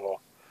highest level.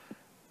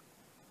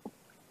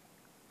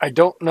 I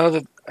don't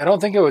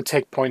think it would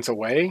take points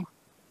away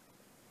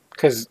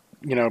because,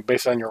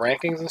 based on your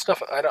rankings and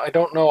stuff, I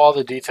don't know all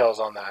the details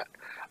on that.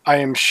 I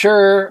am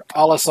sure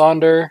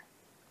Alessander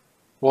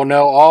will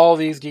know all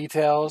these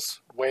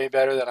details way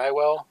better than I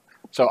will.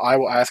 So I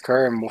will ask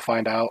her and we'll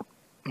find out,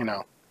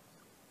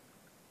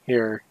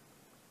 here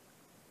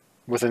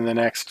within the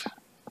next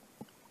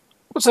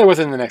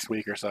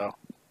week or so.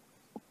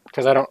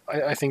 Because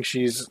I think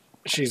she's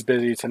she's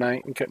busy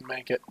tonight and couldn't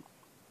make it.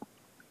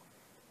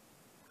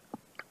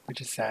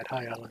 Which is sad.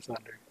 Hi,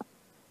 Alexander.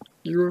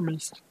 You were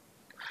missed.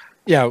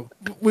 Yeah,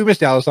 we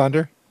missed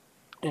Alexander.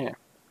 Yeah.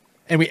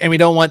 And we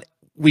don't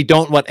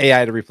want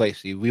AI to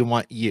replace you. We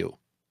want you.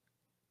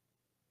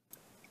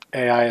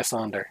 AI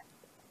Asander.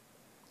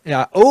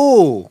 Yeah.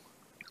 Oh.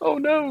 Oh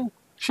no,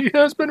 she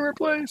has been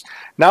replaced.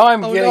 Now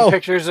I'm Oh, getting no.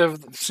 pictures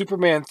of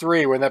Superman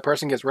 3 when that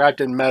person gets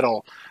wrapped in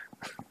metal.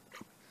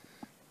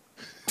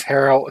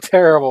 Terrible,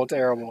 terrible,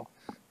 terrible.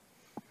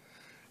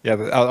 Yeah,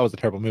 that was a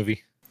terrible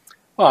movie.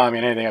 Well, I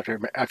mean, anything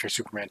after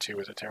Superman 2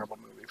 was a terrible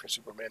movie for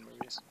Superman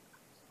movies.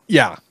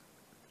 Yeah.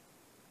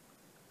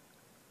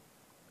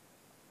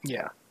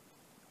 Yeah.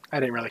 I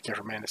didn't really care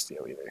for Man of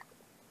Steel either.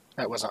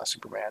 That was not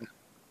Superman.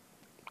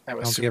 That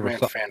was I don't think I ever Superman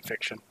saw- fan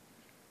fiction.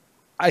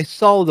 I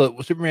saw the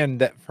Superman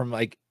that from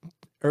like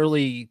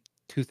early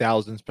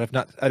 2000s, but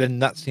I did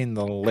not seen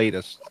the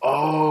latest.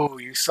 Oh,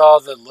 you saw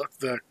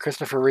the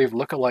Christopher Reeve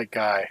lookalike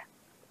guy.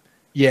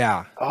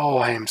 Yeah. Oh,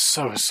 I am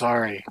so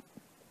sorry.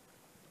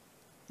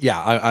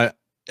 Yeah,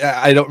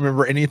 I don't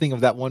remember anything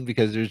of that one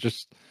because there's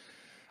just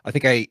I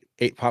think I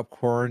ate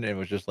popcorn and it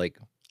was just like,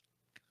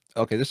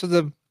 okay, this is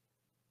a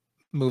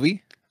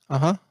movie.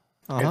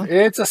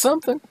 It's a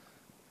something.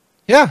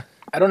 Yeah.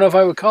 I don't know if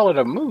I would call it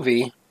a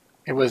movie.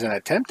 It was an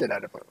attempted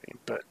at a movie.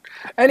 But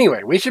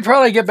anyway, we should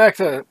probably get back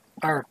to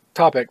our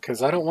topic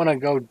because I don't want to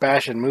go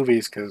bashing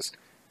movies because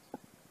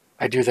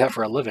I do that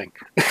for a living.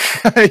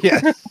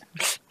 Yes.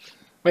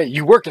 Wait,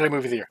 you work at a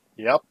movie theater?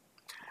 Yep.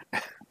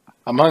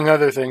 Among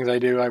other things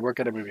I work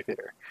at a movie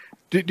theater.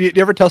 Do you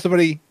ever tell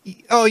somebody,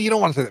 oh, you don't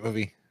want to see that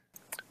movie?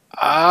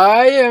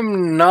 I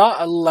am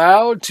not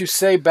allowed to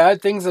say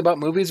bad things about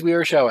movies we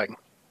are showing.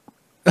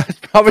 That's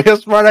probably a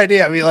smart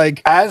idea. I mean,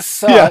 like, As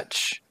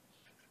such,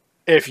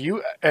 if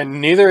you,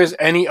 and neither is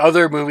any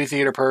other movie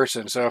theater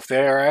person, so if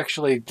they are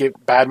actually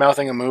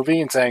bad-mouthing a movie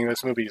and saying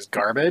this movie is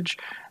garbage,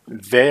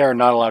 they are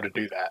not allowed to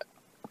do that.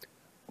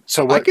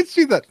 So I can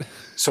see that.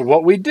 So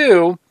what we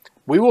do,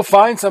 we will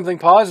find something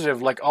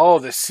positive, like, oh,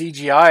 the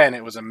CGI in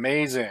it was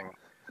amazing.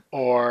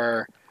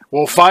 Or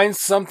we'll find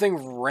something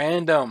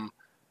random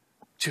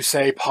to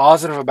say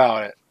positive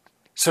about it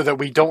so that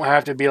we don't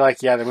have to be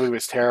like, yeah, the movie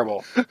was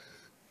terrible.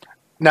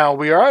 Now,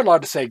 we are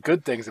allowed to say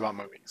good things about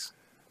movies.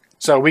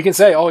 So we can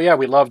say, oh, yeah,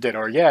 we loved it.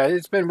 Or, yeah,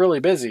 it's been really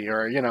busy.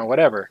 Or,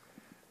 whatever.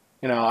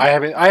 I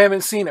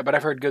haven't seen it, but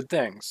I've heard good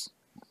things.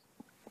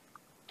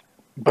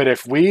 But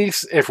if we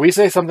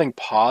say something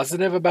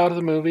positive about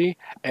the movie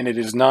and it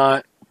is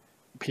not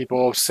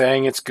people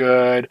saying it's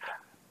good,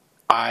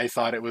 I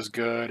thought it was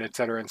good,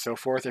 etc. and so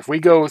forth. If we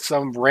go with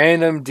some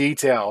random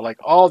detail, like,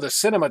 oh, the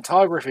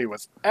cinematography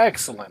was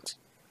excellent,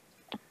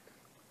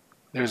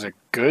 there's a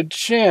good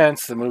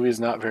chance the movie is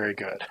not very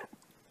good.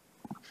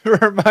 It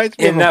reminds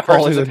me In of that a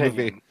person's Bollywood opinion.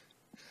 movie.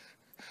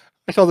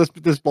 I saw this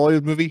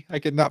Bollywood movie. I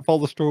could not follow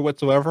the story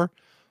whatsoever,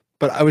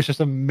 but I was just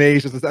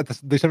amazed at the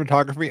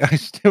cinematography. I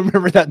still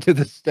remember that to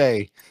this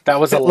day. That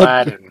was It looked-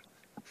 Aladdin.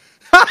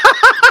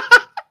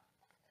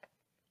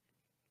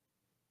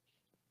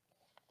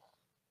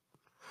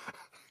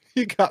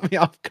 You got me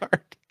off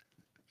guard.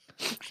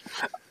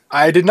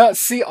 I did not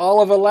see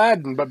all of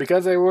Aladdin, but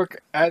because I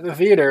work at the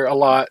theater a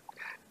lot,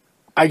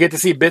 I get to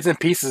see bits and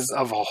pieces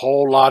of a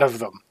whole lot of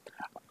them.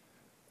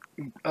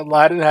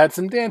 Aladdin had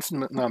some dance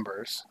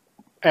numbers.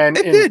 And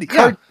It did,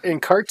 yeah. In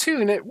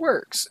cartoon, it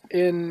works.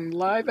 In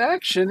live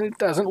action, it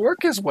doesn't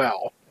work as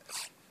well.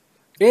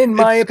 In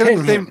my It's kind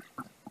of the opinion.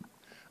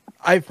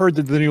 I've heard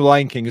that the new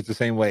Lion King is the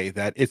same way,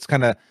 that it's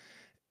kind of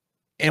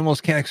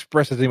animals can't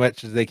express as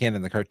much as they can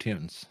in the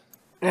cartoons.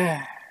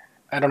 I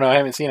don't know. I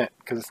haven't seen it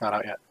because it's not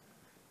out yet.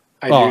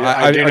 I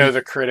Oh, do I- know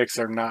the critics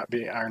are not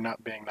being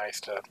nice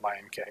to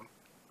Lion King.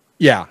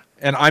 Yeah,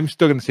 and I'm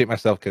still going to see it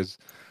myself because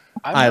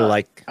I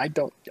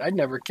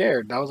never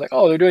cared. I was like,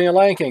 oh, they're doing a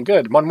Lion King.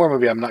 Good. One more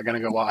movie I'm not going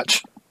to go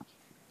watch.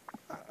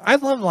 I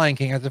love Lion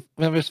King.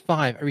 When I was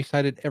 5, I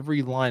recited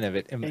every line of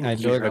it, and I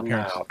know You're my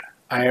parents.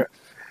 allowed.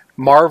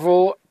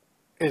 Marvel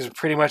is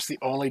pretty much the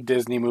only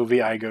Disney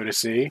movie I go to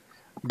see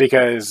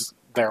because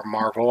they're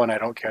Marvel and I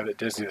don't care that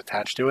Disney's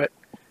attached to it.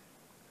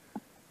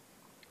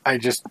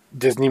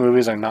 Disney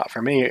movies are not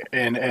for me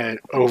in an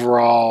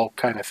overall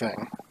kind of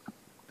thing.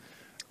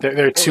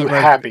 They're too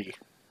right. happy.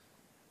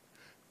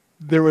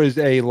 There was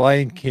a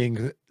Lion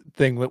King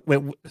thing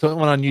when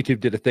someone on YouTube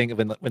did a thing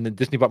when the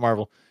Disney bought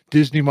Marvel.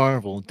 Disney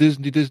Marvel.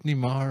 Disney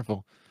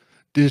Marvel.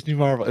 Disney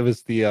Marvel. It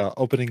was the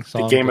opening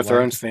song. The Game of Lion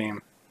Thrones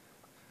theme.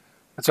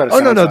 That's what it Oh,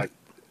 sounds no. like.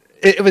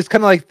 It was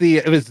kind of like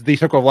it was the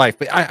Circle of Life,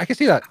 but I can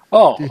see that.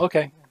 Oh,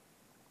 okay.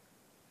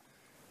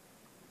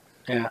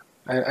 Yeah,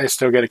 I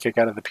still get a kick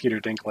out of the Peter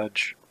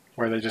Dinklage,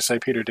 where they just say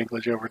Peter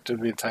Dinklage over to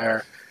the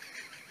entire.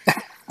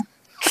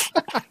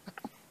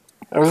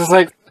 I was just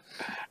like,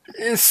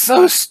 it's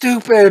so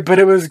stupid, but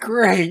it was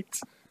great.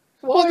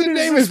 Well, the does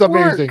name this is work?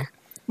 amazing.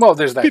 Well,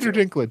 there's that Peter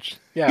too. Dinklage.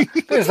 Yeah,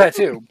 there's that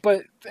too.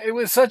 But it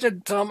was such a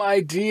dumb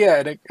idea,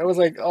 and I was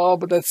like, oh,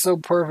 but that's so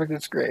perfect.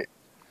 It's great.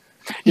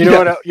 You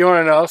know what? You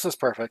want to know else is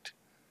perfect?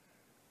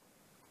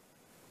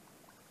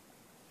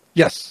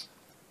 Yes.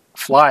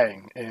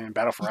 flying in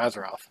Battle for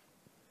Azeroth.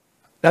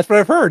 That's what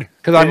I've heard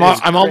because It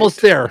is I'm almost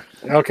great. there.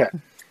 Okay.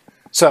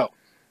 So,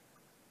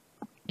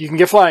 you can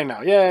get flying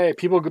now. Yay.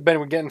 People have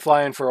been getting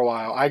flying for a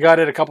while. I got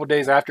it a couple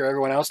days after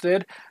everyone else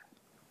did.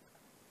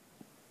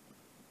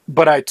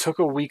 But I took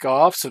a week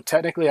off, so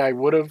technically I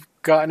would have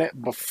gotten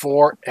it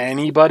before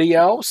anybody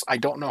else. I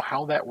don't know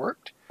how that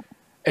worked.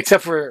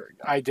 Except for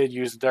I did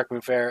use the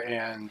Darkmoon Faire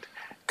and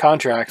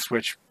contracts,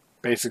 which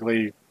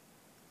basically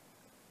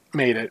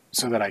made it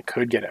so that I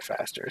could get it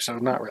faster. So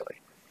not really.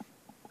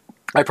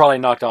 I probably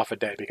knocked off a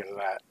day because of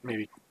that.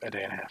 Maybe a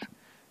day and a half.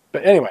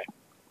 But anyway,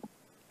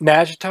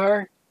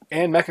 Nazjatar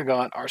and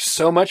Mechagon are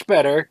so much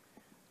better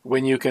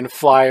when you can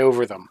fly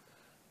over them.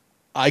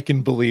 I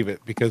can believe it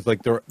because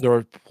like there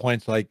are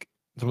points like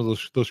some of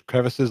those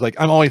crevices. Like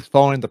I'm always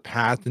following the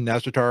path in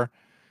Nazjatar,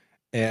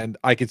 and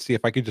I could see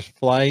if I could just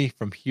fly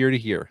from here to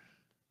here.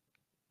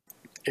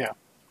 Yeah.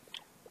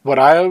 What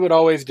I would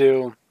always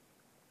do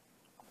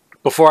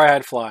before I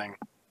had flying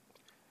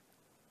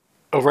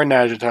over in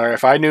Nazjatar,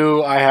 if I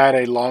knew I had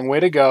a long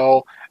way to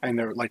go and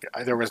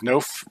there was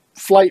no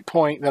flight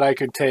point that I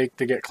could take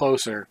to get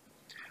closer,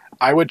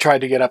 I would try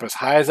to get up as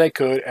high as I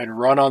could and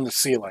run on the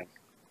ceiling.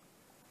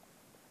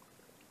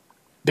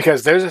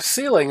 Because there's a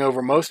ceiling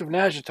over most of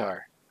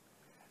Nazjatar,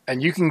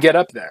 and you can get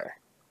up there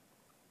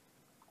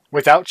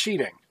without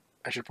cheating.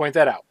 I should point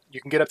that out.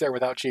 You can get up there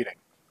without cheating.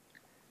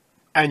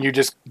 And you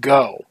just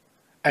go.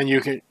 And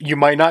you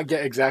might not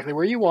get exactly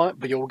where you want,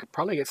 but you'll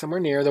probably get somewhere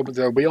near.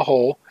 There'll be a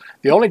hole.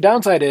 The only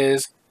downside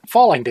is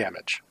falling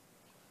damage.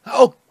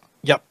 Oh,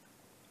 yep.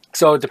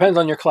 So it depends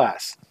on your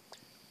class.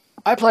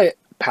 I play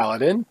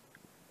Paladin.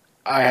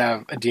 I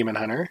have a Demon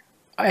Hunter.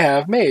 I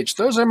have Mage.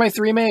 Those are my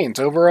three mains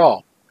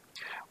overall.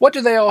 What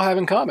do they all have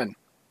in common?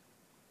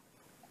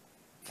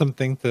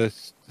 Something to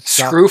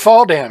stop. Screw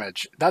fall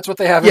damage. That's what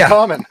they have in Yeah.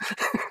 common.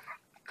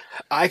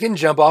 I can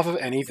jump off of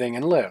anything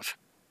and live.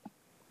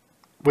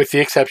 With the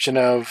exception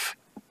of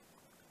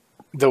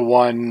the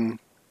one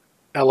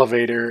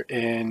elevator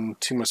in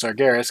Tomb of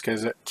Sargeras,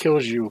 because it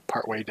kills you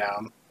partway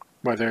down,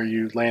 whether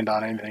you land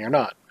on anything or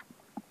not.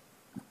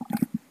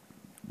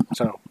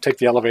 So, take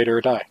the elevator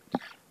or die.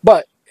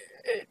 But,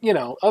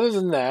 other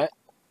than that,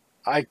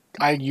 I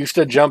used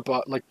to jump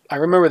up. Like, I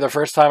remember the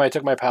first time I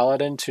took my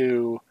Paladin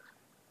to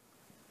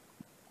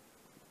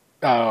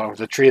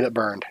the tree that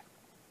burned.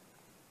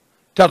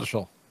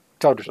 Teldrassil.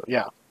 Teldrassil,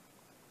 yeah.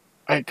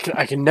 I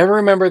can never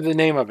remember the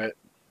name of it.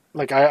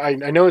 Like, I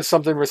know it's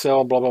something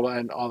Rasil, blah, blah, blah,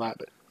 and all that,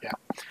 but yeah.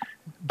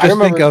 I Just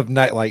remember, think of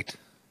Nightlight.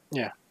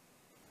 Yeah.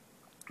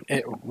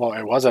 It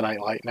was a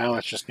nightlight. Now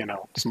it's just,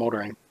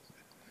 smoldering.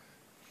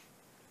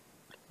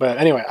 But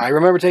anyway, I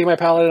remember taking my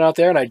Paladin out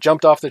there and I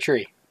jumped off the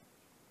tree.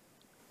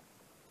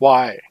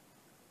 Why?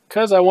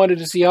 Because I wanted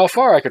to see how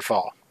far I could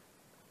fall.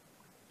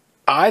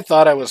 I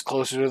thought I was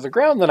closer to the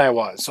ground than I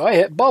was, so I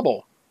hit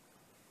bubble.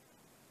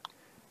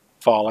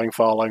 Falling,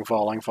 falling,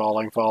 falling,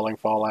 falling, falling,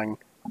 falling.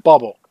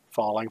 Bubble.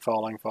 Falling,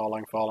 falling,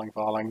 falling, falling,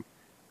 falling.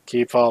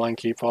 Keep falling,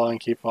 keep falling,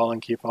 keep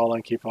falling, keep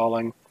falling, keep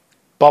falling.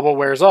 Bubble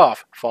wears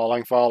off.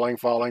 Falling, falling,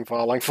 falling,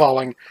 falling,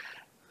 falling.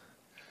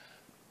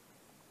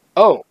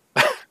 Oh.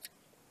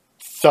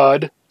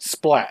 Thud.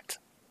 Splat.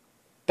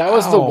 That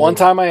was the one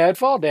time I had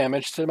fall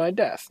damage to my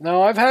death.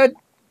 Now, I've had,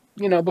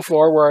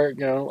 before where,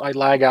 I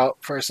lag out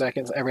for a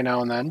second every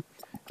now and then.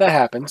 That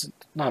happens.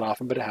 Not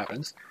often, but it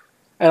happens.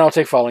 And I'll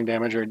take falling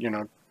damage or,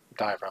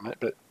 die from it.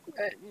 But,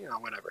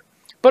 whatever.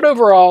 But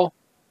overall,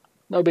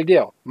 no big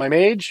deal. My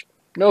mage,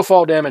 no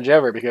fall damage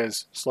ever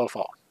because slow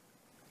fall.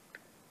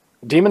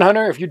 Demon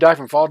Hunter, if you die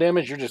from fall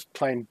damage, you're just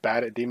playing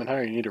bad at Demon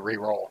Hunter. You need to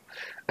re-roll.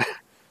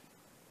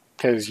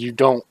 Because you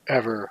don't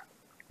ever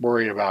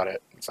worry about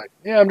it. It's like,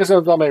 yeah, I'm just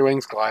going to let my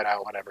wings glide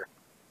out, whatever.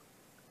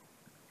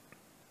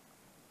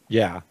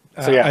 Yeah.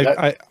 So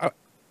yeah,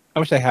 I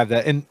wish I had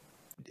that. And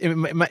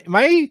am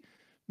I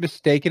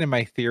mistaken in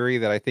my theory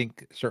that I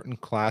think certain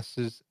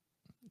classes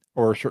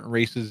or certain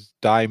races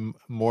die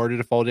more due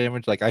to fall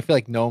damage? Like, I feel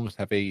like gnomes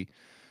have a...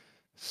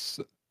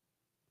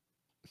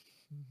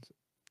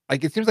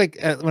 Like, it seems like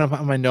when I'm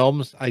on my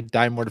gnomes, I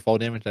die more to fall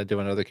damage than I do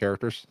on other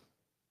characters.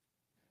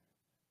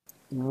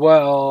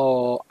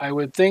 Well, I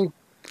would think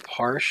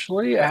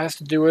partially it has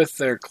to do with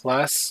their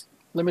class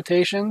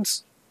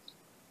limitations.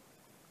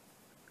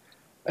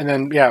 And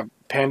then, yeah,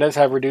 pandas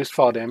have reduced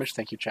fall damage.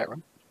 Thank you, chat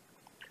room.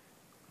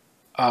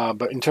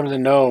 But in terms of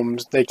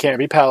gnomes, they can't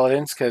be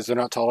paladins because they're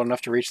not tall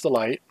enough to reach the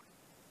light.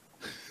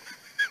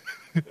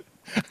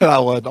 That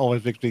one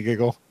always makes me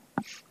giggle.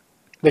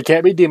 They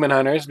can't be demon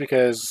hunters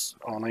because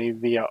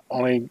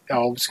only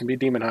elves can be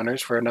demon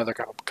hunters for another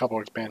couple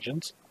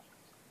expansions.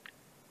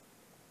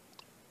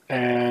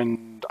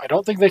 And I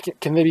don't think they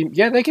can they be...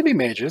 Yeah, they can be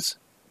mages.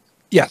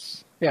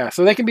 Yes. Yeah,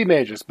 so they can be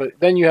mages, but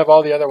then you have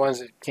all the other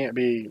ones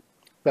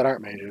that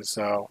aren't mages,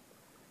 so...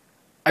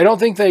 I don't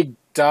think they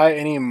die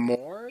any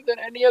more than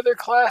any other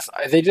class.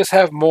 They just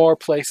have more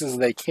places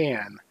they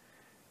can.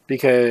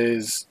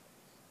 Because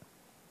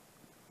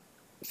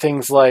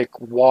things like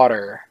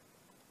water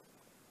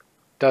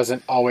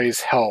doesn't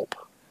always help.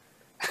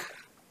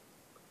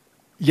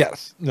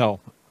 Yes. No.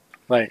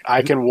 Like,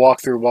 I can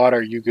walk through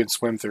water, you could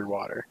swim through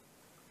water.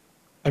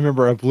 I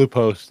remember a blue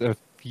post a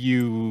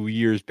few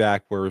years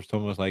back where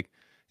someone was like,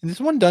 in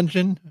this one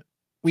dungeon,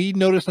 we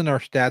noticed in our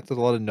stats that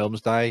a lot of gnomes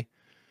die.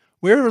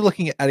 We were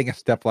looking at adding a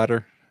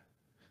stepladder.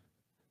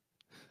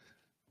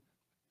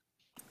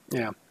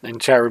 Yeah, and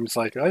chat room's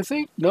like, I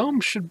think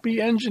gnomes should be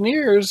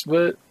engineers,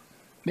 but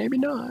maybe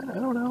not. I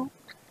don't know.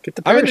 Get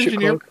the I'm an parachute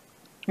engineer, cloak.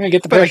 Yeah,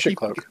 get the but I parachute keep-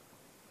 cloak.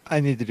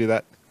 I need to do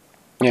that.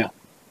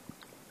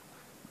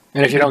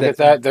 And if you don't get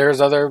that,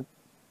 there's other.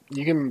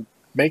 You can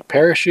make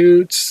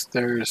parachutes.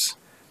 There's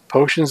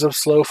potions of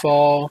slow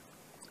fall.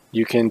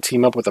 You can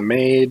team up with a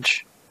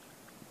mage.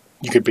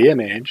 You could be a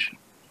mage.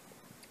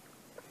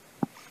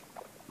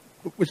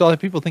 Which a lot of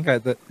people think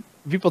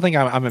people think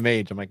I'm a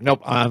mage. I'm like,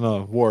 nope, I'm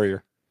a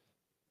warrior.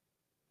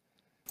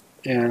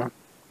 Yeah.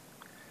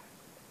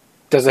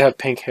 Does it have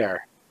pink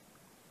hair?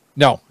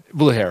 No,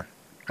 blue hair.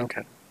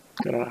 Okay.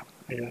 Good enough,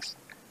 I guess.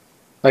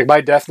 Like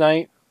my Death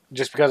Knight,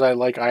 just because I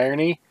like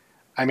irony,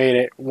 I made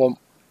it, well,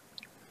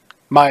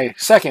 my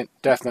second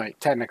Death Knight,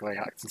 technically,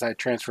 since I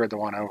transferred the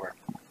one over.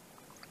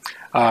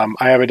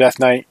 I have a Death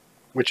Knight,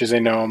 which is a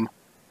gnome,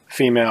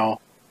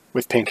 female,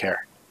 with pink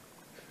hair.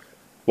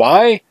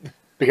 Why?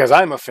 Because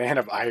I'm a fan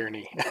of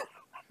irony.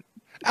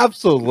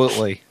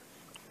 Absolutely.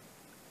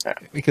 Yeah.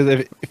 Because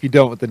if you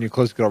don't, then your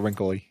clothes get all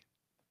wrinkly.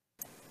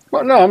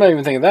 Well, no, I'm not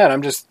even thinking that.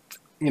 I'm just,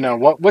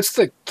 what's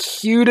the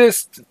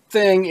cutest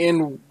thing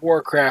in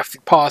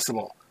Warcraft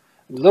possible?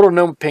 Little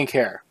gnome with pink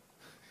hair.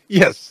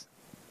 Yes.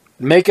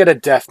 Make it a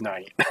Death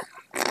Knight.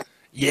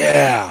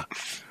 Yeah.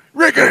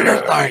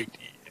 Regular night.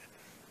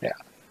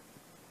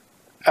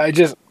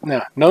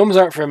 No, gnomes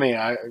aren't for me.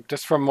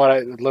 Just from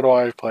what little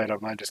I've played of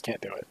them, I just can't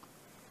do it.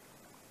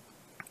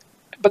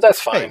 But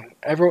that's fine.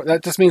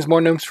 That just means more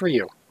gnomes for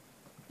you.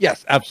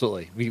 Yes,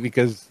 absolutely.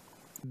 Because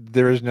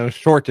there is no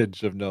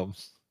shortage of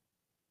gnomes.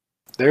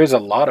 There is a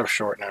lot of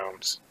short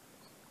gnomes.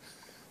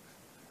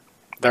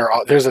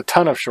 There's a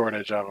ton of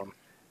shortage of them.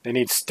 They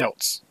need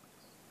stilts.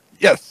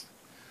 Yes.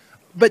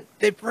 But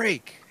they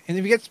break. And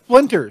if you get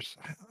splinters.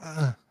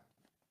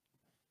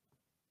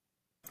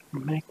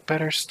 Make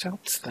better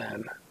stilts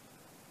then.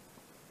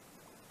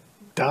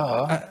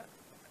 Duh.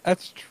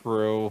 That's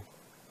true.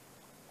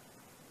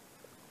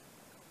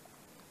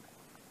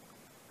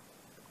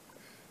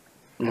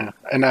 Yeah.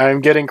 And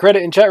I'm getting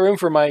credit in chat room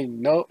for my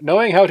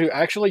knowing how to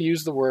actually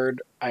use the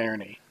word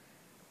irony.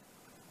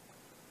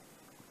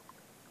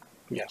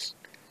 Yes.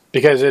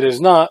 Because it is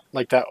not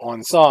like that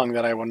one song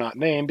that I will not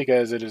name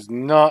because it is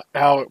not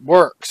how it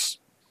works.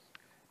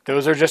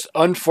 Those are just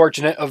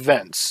unfortunate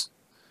events.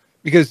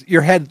 Because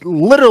your head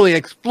literally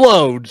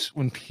explodes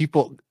when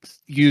people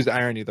use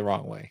irony the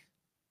wrong way.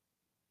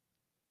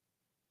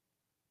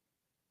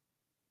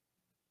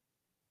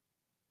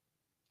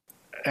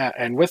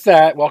 And with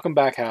that, welcome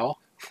back, Hal.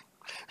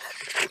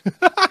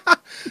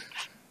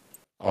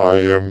 I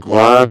am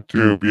glad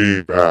to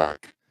be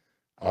back.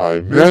 I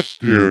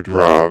missed you,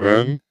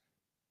 Draven.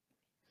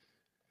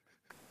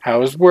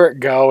 How's work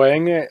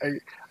going?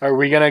 Are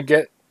we going to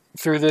get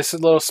through this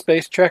little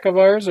space trek of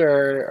ours,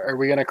 or are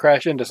we going to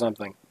crash into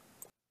something?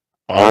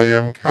 I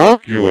am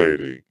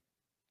calculating.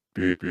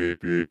 Beep,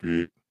 beep, beep,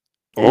 beep.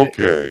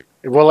 Okay.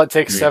 Will it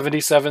take Yeah.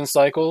 77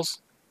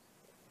 cycles?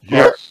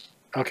 Yes.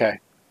 Okay.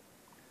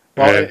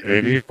 Well, And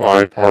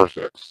 85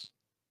 parsecs.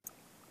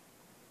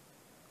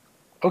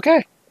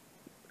 okay.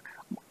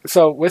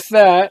 So with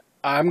that,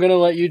 I'm going to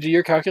let you do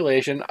your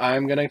calculation.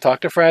 I'm going to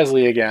talk to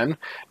Frasley again,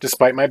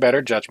 despite my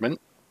better judgment.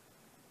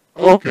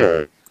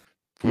 Okay.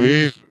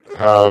 Please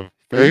have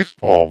face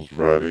palms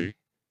ready.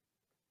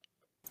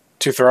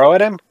 To throw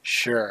at him?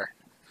 Sure.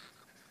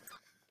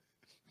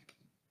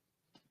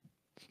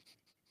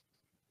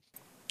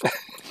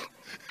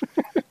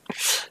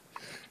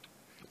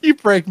 You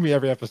break me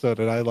every episode,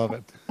 and I love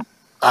it.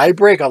 I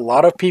break a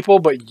lot of people,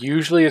 but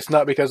usually it's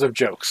not because of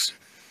jokes.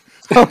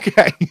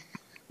 Okay.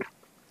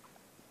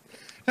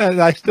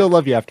 And I still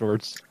love you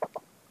afterwards.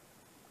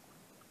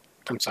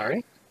 I'm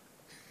sorry?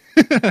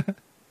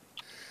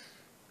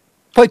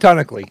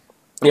 Platonically.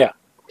 Yeah.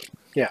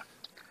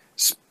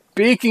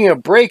 Speaking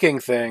of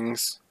breaking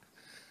things,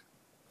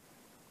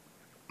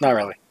 not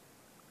really.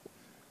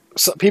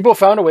 So people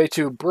found a way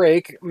to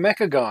break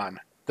Mechagon,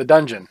 the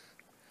dungeon.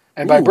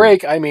 And by Ooh.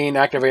 break, I mean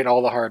activate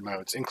all the hard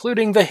modes,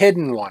 including the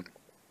hidden one,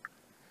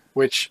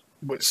 which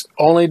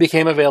only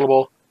became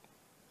available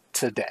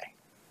today.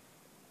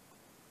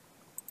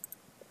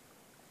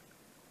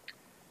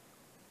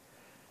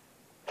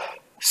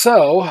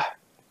 So,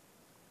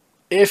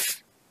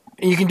 if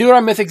you can do it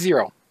on Mythic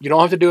Zero, you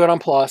don't have to do it on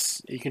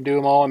Plus. You can do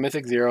them all on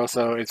Mythic Zero,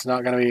 so it's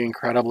not going to be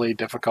incredibly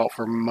difficult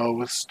for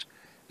most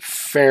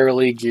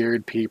fairly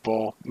geared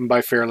people. And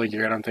by fairly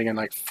geared, I'm thinking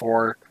like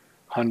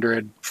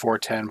 400,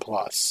 410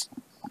 plus.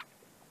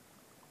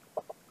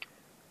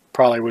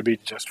 Probably would be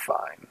just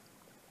fine.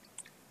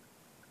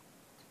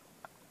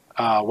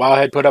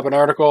 Wildhead put up an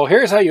article.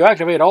 Here's how you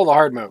activate all the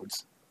hard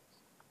modes.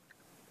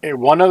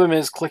 One of them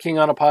is clicking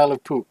on a pile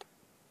of poop.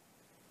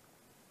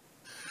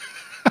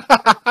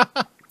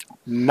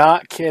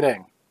 Not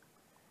kidding.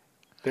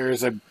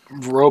 There's a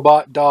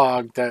robot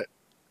dog that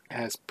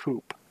has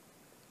poop.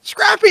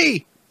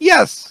 Scrappy!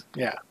 Yes!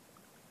 Yeah.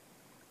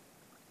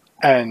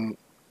 And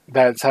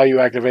that's how you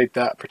activate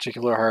that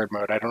particular hard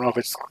mode. I don't know if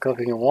it's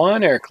clicking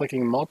one or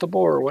clicking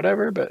multiple or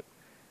whatever, but...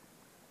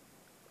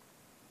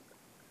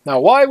 Now,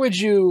 why would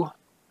you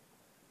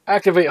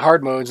activate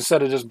hard modes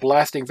instead of just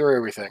blasting through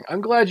everything?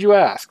 I'm glad you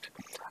asked.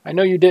 I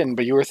know you didn't,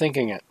 but you were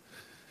thinking it.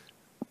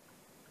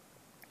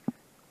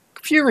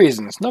 A few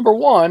reasons. Number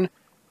one,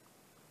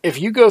 if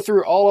you go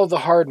through all of the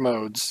hard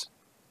modes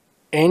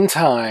in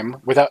time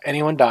without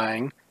anyone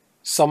dying,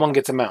 someone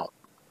gets a mount.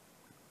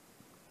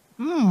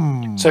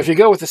 So if you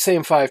go with the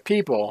same 5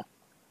 people,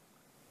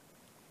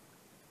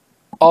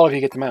 all of you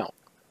get the mount.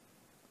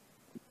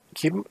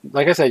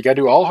 Like I said, you got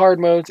to do all hard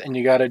modes, and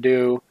you got to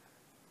do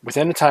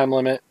within a time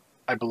limit.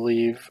 I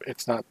believe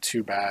it's not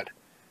too bad,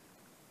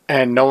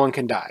 and no one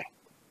can die.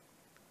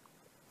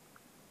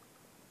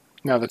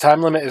 Now, the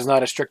time limit is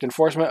not a strict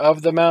enforcement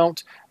of the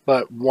mount,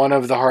 but one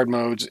of the hard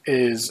modes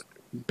is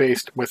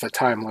based with a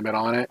time limit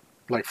on it,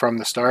 like from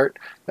the start.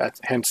 That's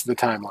hence the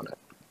time limit.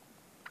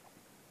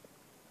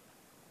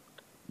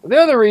 The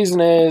other reason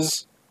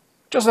is,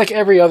 just like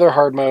every other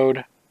hard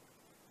mode,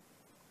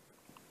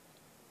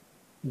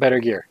 better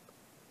gear.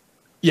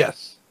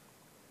 Yes.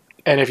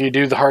 And if you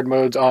do the hard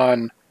modes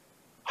on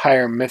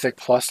higher Mythic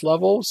Plus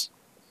levels,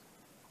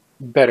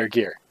 better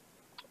gear.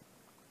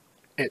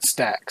 It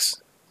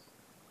stacks.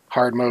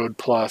 Hard mode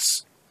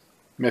plus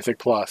Mythic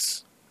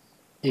Plus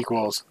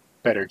equals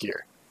better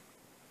gear.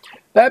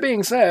 That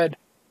being said,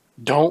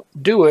 don't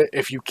do it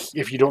if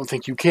you don't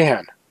think you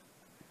can.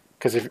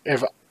 Because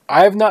if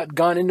I have not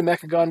gone into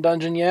Mechagon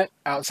Dungeon yet,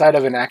 outside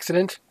of an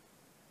accident.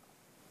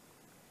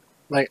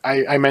 Like,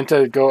 I meant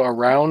to go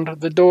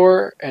around the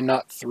door and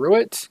not through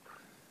it.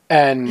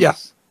 And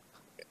yes,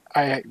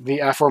 the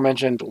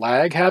aforementioned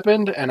lag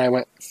happened, and I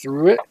went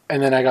through it,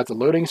 and then I got the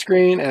loading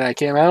screen, and I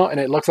came out, and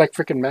it looks like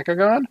freaking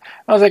Mechagon.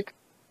 I was like,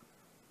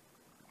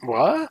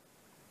 what?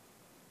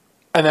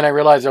 And then I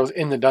realized I was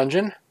in the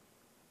dungeon.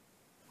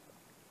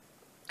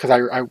 Because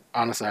I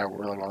honestly, I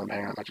really wasn't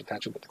paying that much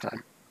attention at the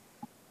time.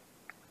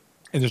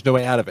 and there's no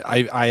way out of it.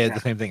 I had the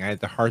same thing. I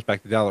had to harsh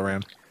back to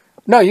Dalaran.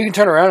 No, you can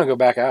turn around and go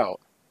back out.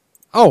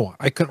 Oh,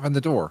 I couldn't find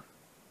the door.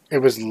 It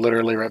was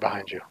literally right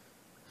behind you.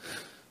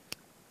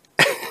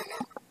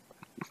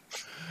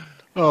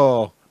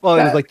 Oh, well,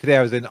 it was like today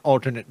I was in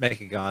alternate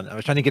Mechagon. I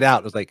was trying to get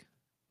out. It was like,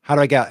 how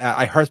do I get out?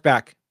 I harsh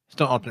back.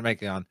 Still alternate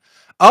Mechagon.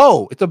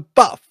 Oh, it's a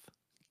buff.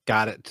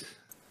 Got it.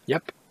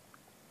 Yep.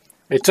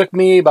 It took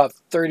me about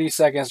 30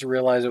 seconds to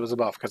realize it was a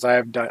buff because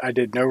I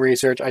did no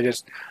research. I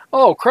just,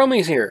 oh,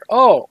 Chromie's here.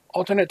 Oh,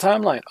 alternate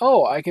timeline.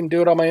 Oh, I can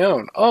do it on my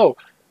own. Oh,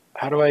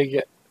 how do I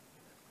get...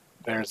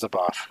 There's the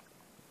buff.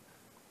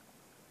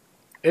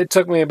 It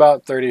took me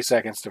about 30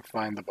 seconds to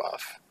find the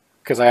buff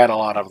because I had a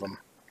lot of them.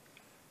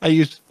 I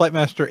used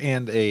Flightmaster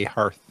and a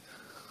Hearth.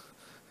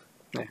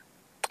 Yeah.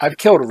 I've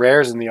killed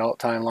rares in the alt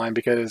timeline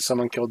because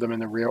someone killed them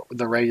in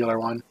the regular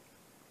one.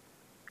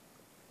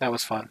 That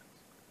was fun.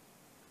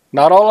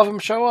 Not all of them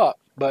show up,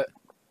 but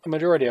a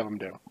majority of them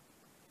do.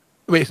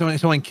 Wait, so when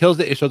someone kills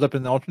it, it shows up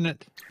in the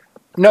alternate?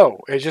 No,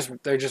 they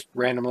just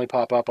randomly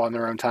pop up on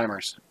their own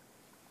timers.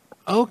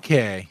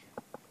 Okay.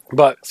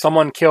 But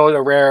someone killed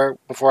a rare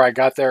before I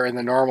got there in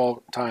the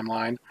normal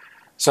timeline.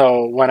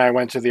 So when I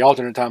went to the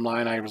alternate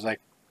timeline, I was like,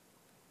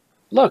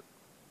 look,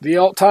 the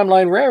alt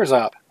timeline rare's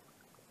up.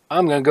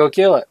 I'm going to go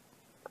kill it.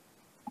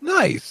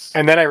 Nice.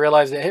 And then I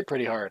realized it hit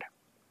pretty hard.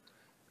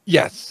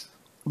 Yes.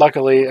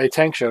 Luckily, a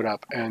tank showed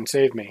up and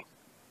saved me.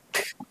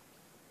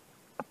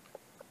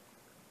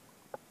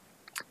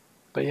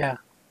 But yeah.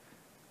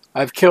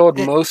 I've killed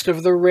most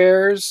of the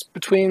rares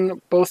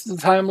between both the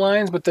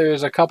timelines, but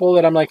there's a couple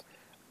that I'm like,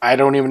 I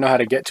don't even know how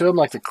to get to them,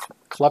 like the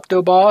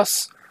Klepto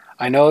boss.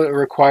 I know it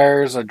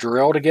requires a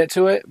drill to get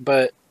to it,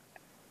 but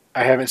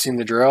I haven't seen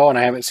the drill, and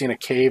I haven't seen a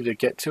cave to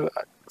get to it,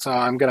 so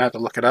I'm going to have to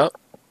look it up.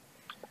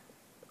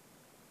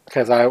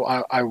 Because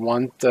I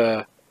want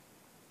the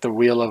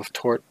Wheel of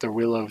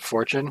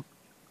Fortune.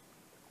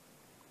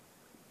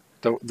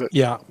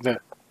 The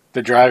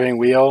driving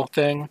wheel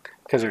thing.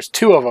 Because there's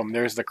 2 of them.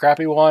 There's the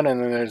crappy one,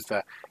 and then there's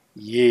the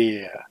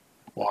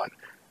one.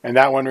 And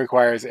that one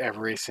requires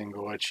every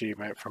single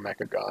achievement for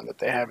Mechagon that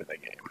they have in the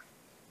game.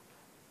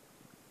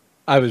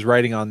 I was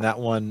writing on that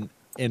one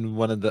in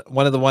one of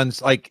the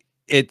ones, like,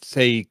 it's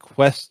a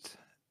quest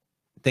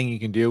thing you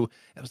can do.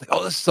 I was like,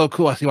 oh, this is so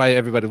cool. I see why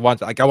everybody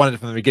wants it. Like, I wanted it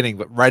from the beginning,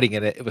 but writing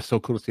it was so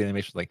cool to see the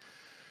animation. Like,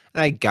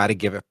 I got to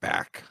give it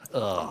back.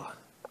 Ugh.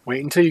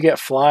 Wait until you get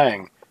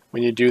flying.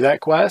 When you do that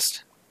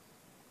quest,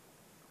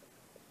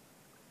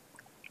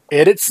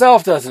 it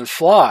itself doesn't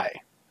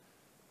fly.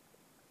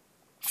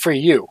 For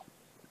you.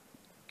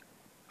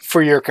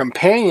 For your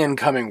companion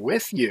coming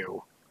with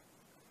you,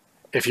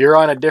 if you're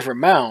on a different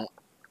mount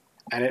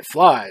and it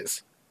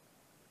flies,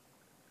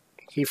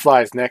 he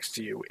flies next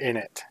to you in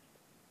it.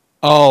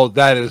 Oh,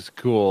 that is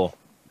cool.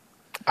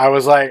 I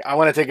was like, I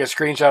want to take a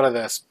screenshot of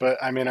this, but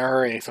I'm in a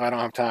hurry, so I don't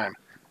have time.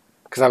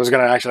 Because I was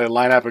going to actually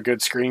line up a good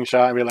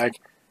screenshot and be like,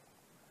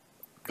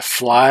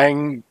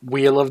 flying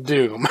wheel of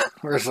doom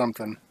or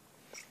something.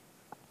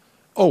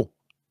 Oh,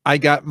 I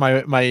got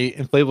my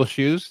inflatable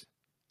shoes.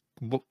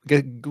 What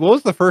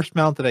was the first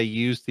mount that I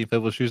used the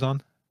inflatable shoes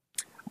on?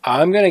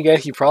 I'm gonna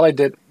guess you probably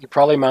did. You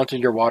probably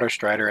mounted your water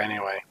strider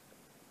anyway.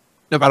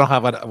 Nope, I don't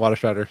have a water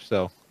strider,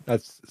 so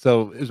it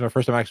was my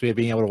first time actually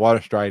being able to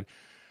water stride.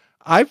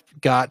 I've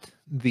got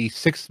the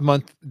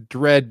 6-month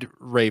Dread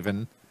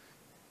Raven,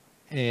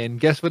 and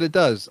guess what it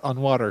does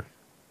on water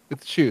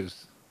with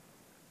shoes?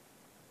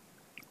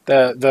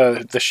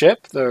 The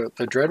ship, the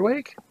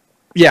Dreadwake.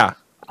 Yeah,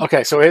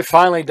 Okay, so it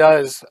finally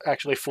does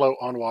actually float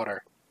on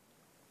water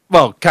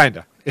well,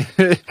 kinda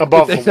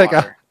above It's the like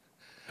water.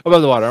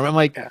 above the water. I'm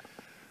like, Yeah.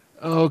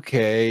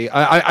 okay.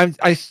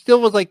 I still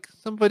was like,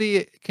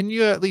 somebody, can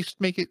you at least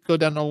make it go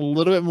down a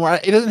little bit more?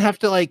 It doesn't have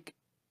to like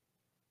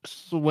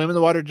swim in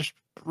the water, just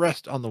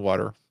rest on the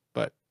water.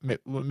 But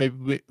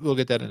maybe we'll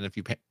get that in a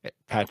few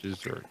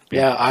patches or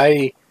Yeah,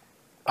 I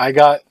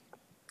got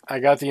the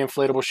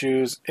inflatable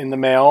shoes in the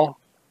mail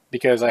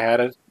because I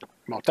had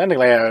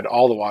technically I had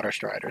all the water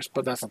striders,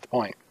 but that's not the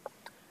point.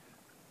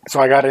 So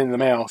I got it in the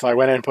mail. So I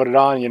went in and put it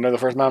on. You know the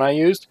first mount I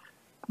used?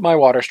 My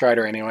water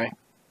strider anyway.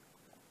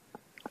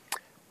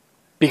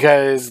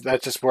 Because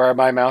that's just where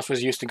my mouse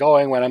was used to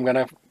going when I'm going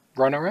to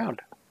run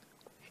around.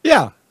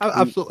 Yeah,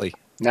 absolutely.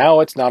 Now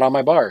it's not on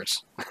my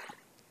bars.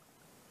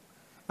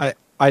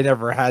 I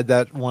never had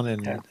that one,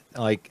 and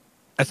like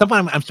at some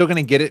point I'm still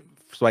gonna get it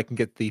so I can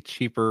get the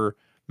cheaper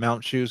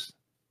mount shoes.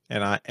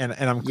 And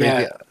I'm crazy.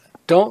 Yeah,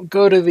 don't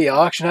go to the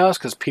auction house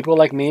because people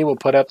like me will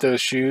put up those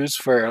shoes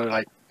for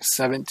like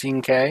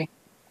 $17K.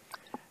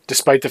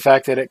 Despite the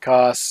fact that it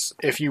costs,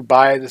 if you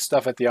buy the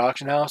stuff at the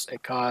auction house,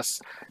 it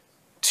costs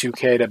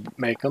 $2K to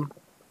make them.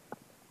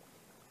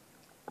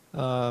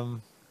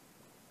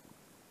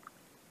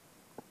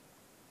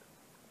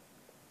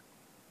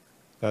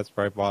 That's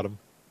right, bottom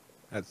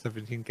at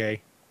 17K.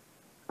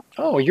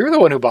 Oh, you're the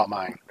one who bought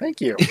mine. Thank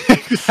you.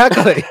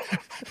 Exactly.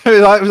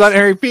 It was on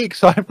Airy Peak,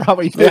 so I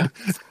probably did.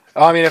 Yeah.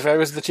 I mean, if it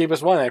was the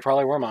cheapest one, they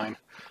probably were mine.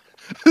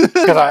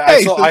 Because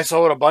I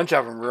sold a bunch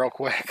of them real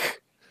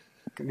quick.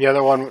 The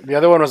other one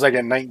was like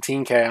at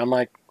 19K. I'm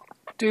like,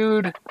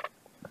 dude,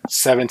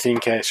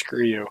 17K,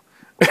 screw you.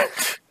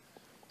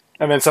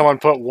 And then someone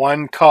put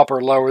one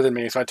copper lower than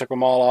me, so I took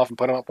them all off and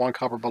put them up one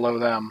copper below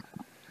them.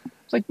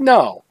 It's like,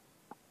 no.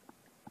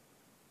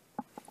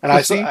 And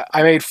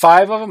I made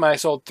 5 of them, and I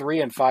sold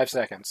 3 in 5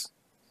 seconds.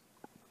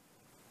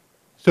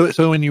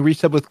 So when you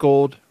resub with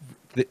gold,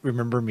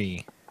 remember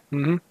me.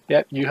 Mm-hmm.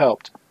 Yep, you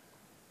helped.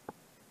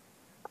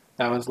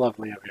 That was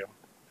lovely of you.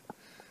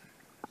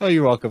 Oh,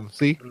 you're welcome.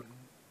 See?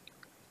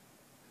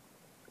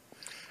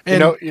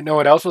 And You know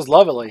what else was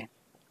lovely?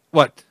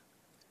 what?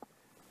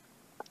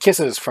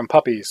 Kisses from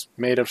puppies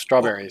made of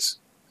strawberries.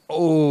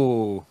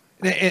 Oh.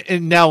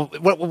 And now,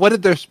 what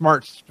did their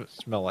smarts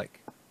smell like?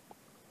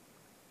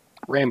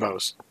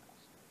 Rainbows.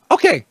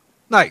 Okay.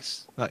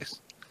 Nice.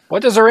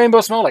 What does a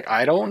rainbow smell like?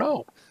 I don't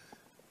know.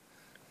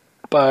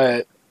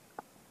 But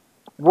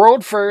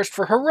world first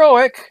for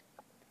heroic.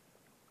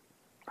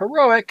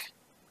 Queen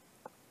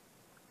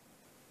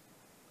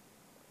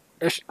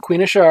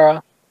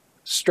Ashara,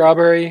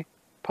 strawberry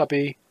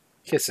puppy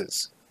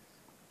kisses.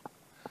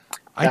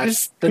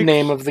 That's the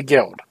name of the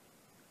guild.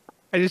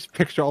 I just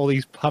picture all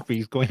these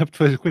puppies going up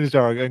to a Queen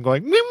Azara and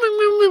going, meow, meow,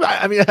 meow, meow.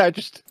 I mean, I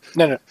just...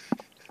 No.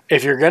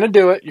 If you're going to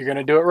do it, you're going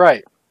to do it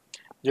right.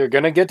 You're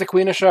going to get to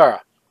Queen Ashara.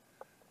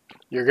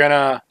 You're going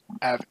to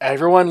have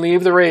everyone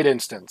leave the raid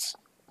instance.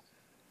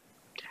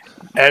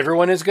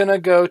 Everyone is going to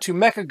go to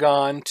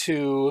Mechagon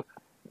to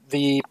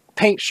the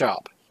paint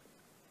shop.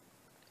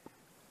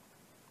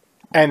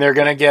 And they're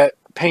going to get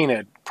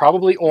painted.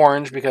 Probably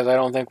orange because I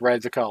don't think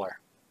red's a color.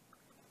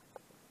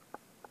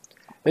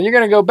 Then you're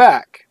going to go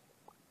back.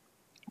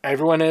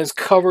 Everyone is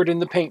covered in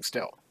the paint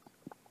still.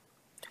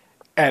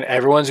 And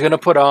everyone's going to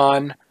put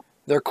on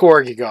their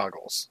corgi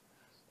goggles.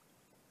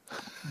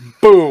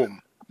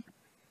 Boom.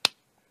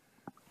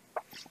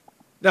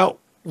 Now,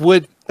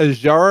 would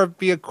Azara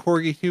be a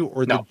corgi too,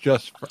 or No.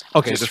 just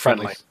Just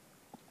friendly.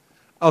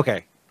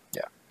 Okay.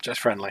 Yeah, just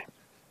friendly.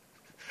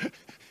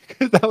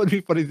 That would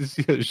be funny to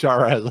see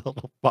Azara as a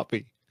little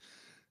puppy.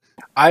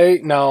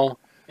 No,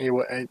 it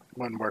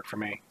wouldn't work for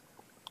me.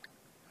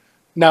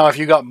 Now, if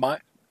you got my...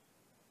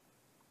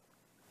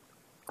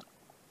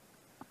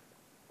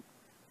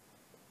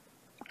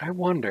 I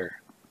wonder.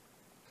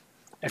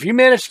 If you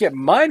managed to get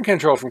mind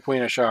control from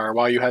Queen Ashara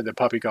while you had the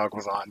puppy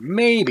goggles on,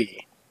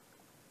 maybe.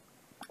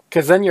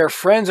 Because then your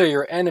friends are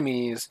your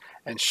enemies,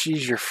 and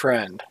she's your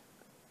friend.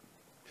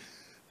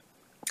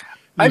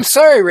 I'm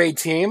sorry, raid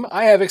team.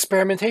 I have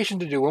experimentation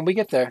to do when we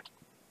get there.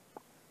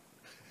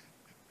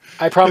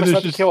 I promise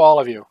not to kill all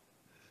of you.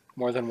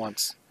 More than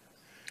once.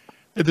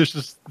 And there's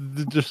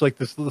just like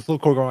this little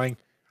corgi going...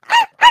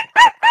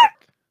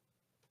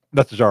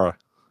 That's Azara.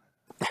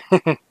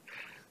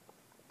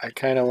 I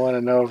kind of want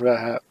to know if that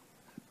happened.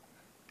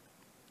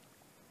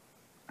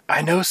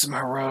 I know some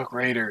heroic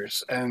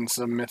raiders and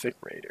some mythic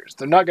raiders.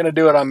 They're not going to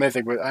do it on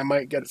mythic, but I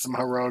might get some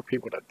heroic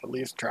people to at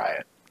least try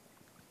it.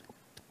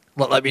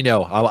 Let me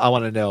know. I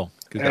want to know.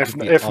 'Cause that would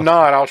be If awesome.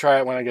 not, I'll try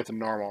it when I get to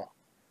normal.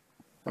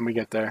 When we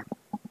get there.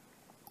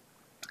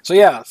 So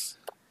yes.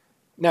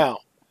 Now,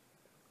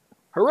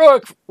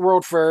 heroic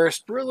world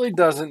first really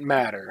doesn't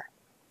matter.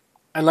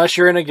 Unless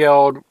you're in a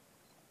guild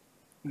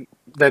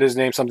that is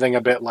named something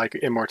a bit like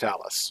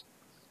Immortalis.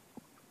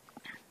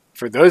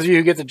 For those of you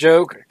who get the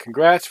joke,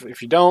 congrats.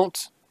 If you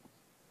don't,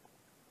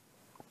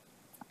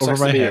 Over sucks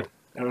to my be head.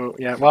 you. Oh,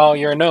 yeah. Well,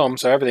 you're a gnome,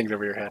 so everything's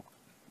over your head.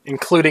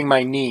 Including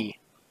my knee.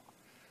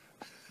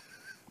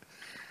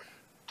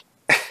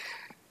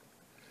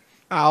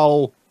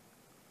 Ow.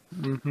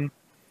 Mm-hmm.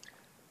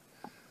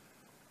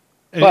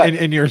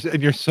 And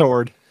your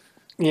sword.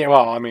 Yeah,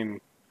 well, I mean,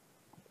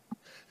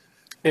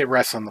 it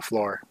rests on the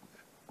floor.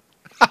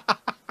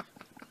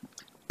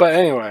 But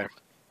anyway,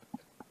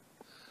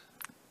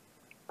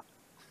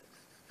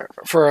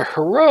 for a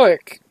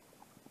heroic,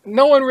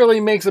 no one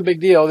really makes a big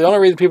deal. The only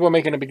reason people are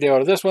making a big deal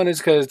out of this one is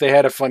because they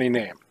had a funny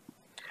name.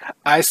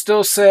 I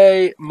still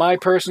say my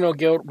personal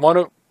guild,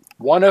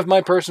 one of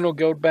my personal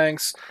guild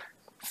banks,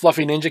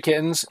 Fluffy Ninja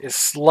Kittens, is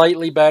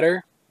slightly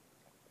better,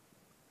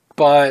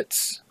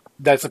 but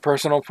that's a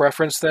personal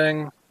preference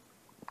thing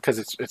because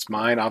it's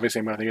mine. Obviously,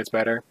 I'm going to think it's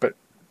better, but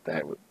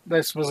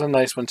this was a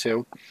nice one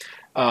too.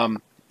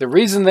 The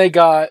reason they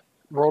got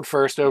rolled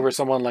first over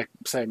someone like,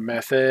 say,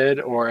 Method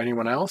or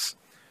anyone else,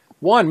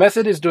 one,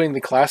 Method is doing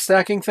the class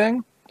stacking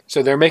thing,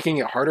 so they're making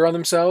it harder on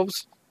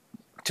themselves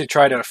to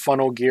try to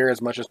funnel gear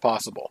as much as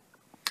possible.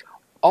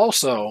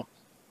 Also,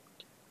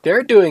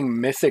 they're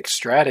doing mythic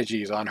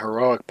strategies on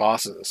heroic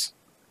bosses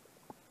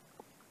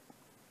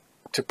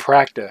to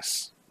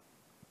practice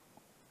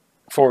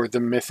for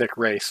the mythic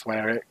race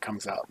whenever it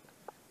comes out.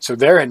 So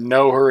they're in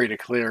no hurry to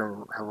clear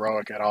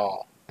heroic at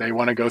all. They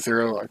want to go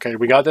through, okay,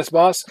 we got this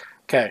boss.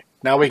 Okay,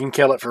 now we can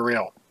kill it for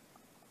real.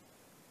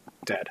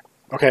 Dead.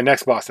 Okay,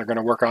 next boss. They're going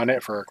to work on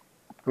it for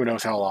who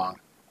knows how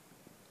long.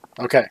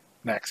 Okay,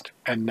 next,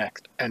 and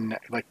next, and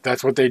next. Like,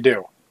 that's what they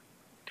do.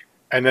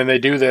 And then they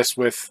do this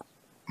with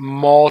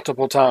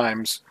multiple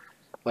times.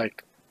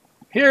 Like,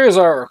 here's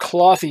our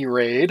Clothy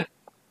raid.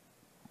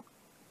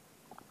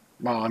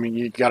 Well, I mean,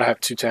 you got to have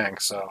 2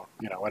 tanks, so,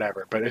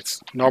 whatever. But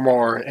it's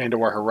normal and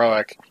or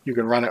heroic. You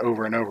can run it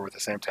over and over with the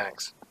same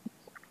tanks.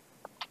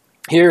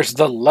 Here's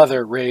the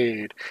leather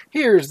raid.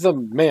 Here's the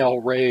male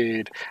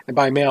raid. And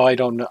by male, I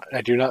do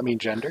not mean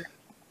gender.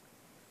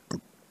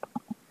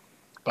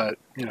 But,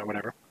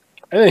 whatever.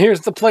 And then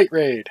here's the plate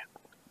raid.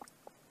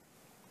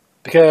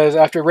 Because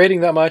after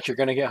raiding that much, you're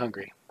going to get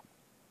hungry.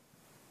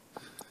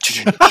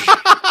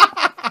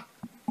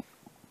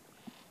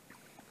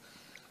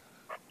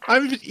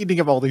 I'm just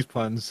eating up all these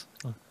puns.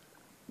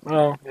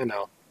 Well,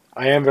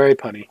 I am very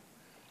punny.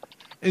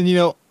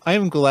 And I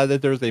am glad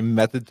that there's a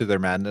method to their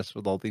madness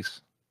with all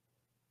these.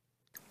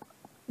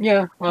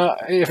 Yeah, well,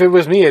 if it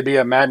was me, it'd be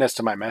a madness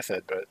to my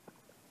method, but...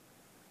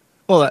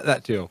 Well,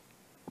 that too.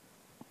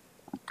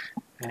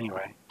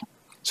 Anyway.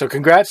 So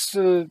congrats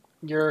to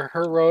your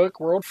heroic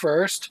world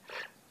first.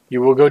 You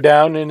will go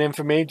down in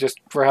infamy just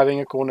for having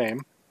a cool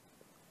name.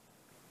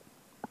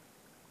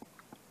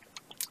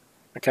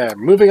 Okay,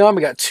 moving on.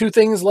 We got 2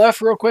 things left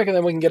real quick, and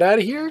then we can get out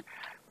of here.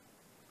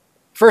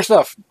 First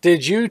off,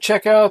 did you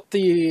check out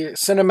the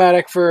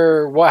cinematic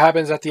for what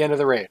happens at the end of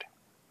the raid?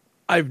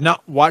 I've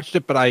not watched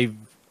it, but I've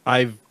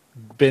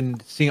been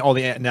seeing all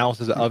the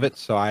analysis of it,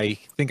 so I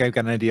think I've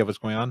got an idea of what's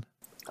going on.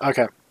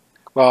 Okay.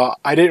 Well,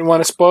 I didn't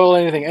want to spoil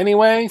anything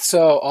anyway,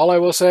 so all I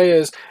will say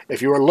is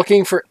if you were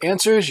looking for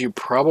answers, you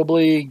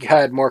probably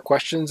had more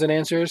questions than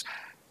answers.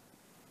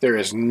 There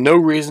is no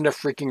reason to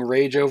freaking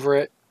rage over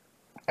it.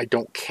 I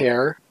don't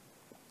care.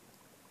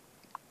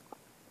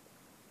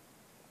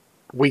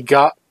 We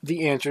got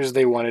the answers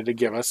they wanted to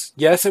give us.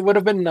 Yes, it would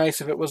have been nice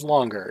if it was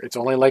longer. It's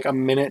only like a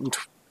minute and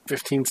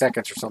 15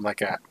 seconds or something like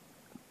that.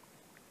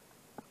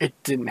 It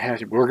didn't have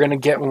to. We're going to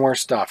get more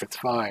stuff. It's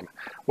fine.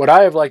 Would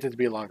I have liked it to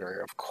be longer?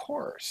 Of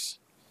course.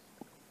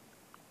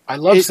 I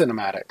love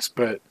cinematics,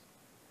 but...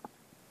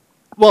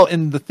 Well,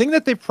 and the thing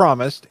that they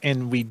promised,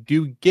 and we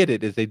do get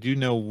it, is they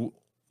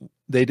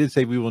did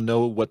say we will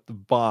know what the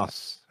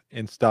boss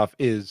and stuff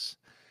is,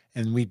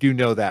 and we do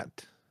know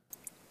that.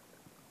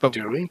 But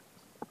do we?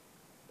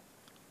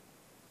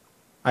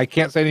 I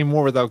can't say any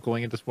more without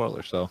going into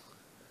spoilers, so...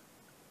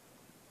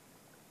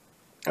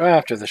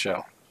 After the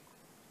show.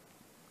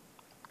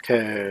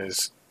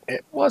 Because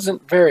it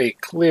wasn't very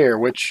clear,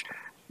 which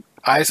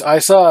I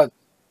saw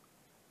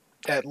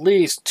at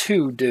least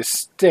 2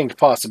 distinct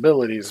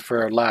possibilities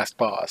for a last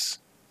boss.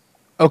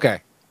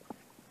 Okay.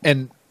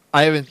 And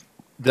I haven't,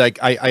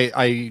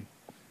 I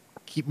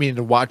keep meaning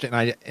to watch it,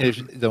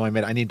 and though I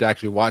admit I need to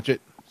actually watch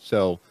it,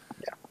 so...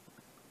 Yeah.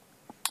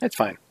 It's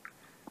fine.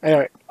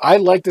 Anyway, I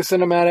like the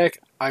cinematic.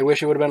 I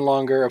wish it would have been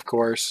longer, of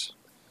course.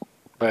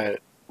 But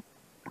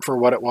for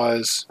what it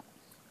was...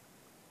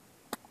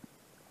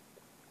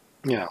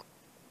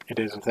 it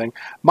is a thing.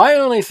 My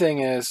only thing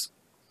is,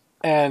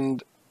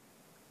 and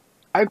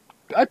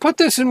I put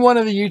this in one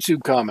of the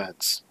YouTube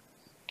comments.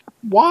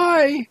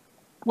 Why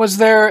was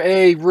there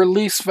a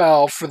release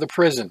valve for the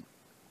prison?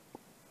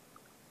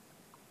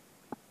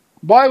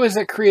 Why was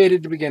it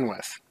created to begin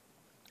with?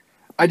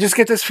 I just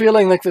get this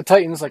feeling like the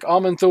Titans, like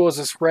Aman'Thul is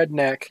this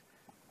redneck,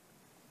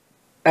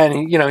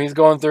 and he's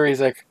going through.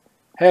 He's like,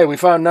 "Hey, we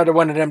found another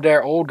one of them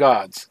there old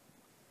gods.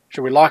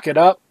 Should we lock it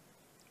up?"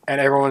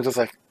 And everyone's just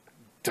like,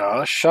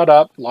 "Duh, shut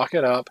up, lock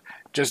it up.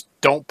 Just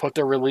don't put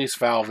the release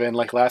valve in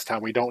like last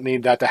time. We don't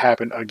need that to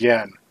happen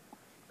again."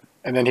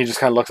 And then he just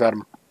kind of looks at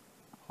him,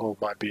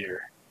 "Hold my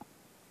beer."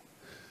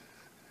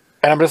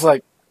 And I'm just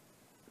like,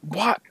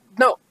 what?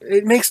 No,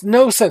 it makes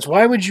no sense.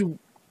 Why would you?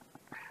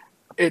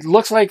 It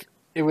looks like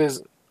it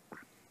was.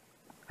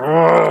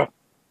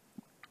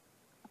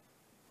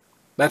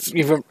 That's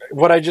even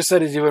what I just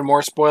said is even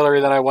more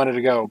spoilery than I wanted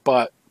to go,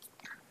 but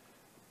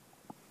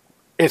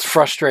it's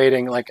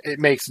frustrating. Like, it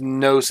makes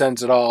no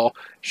sense at all,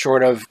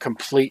 short of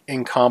complete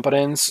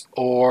incompetence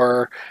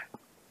or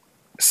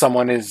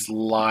someone is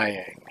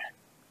lying.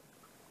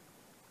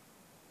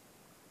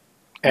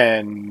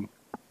 And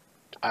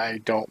I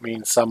don't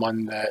mean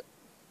someone that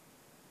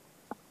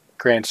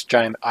grants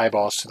giant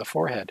eyeballs to the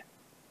forehead.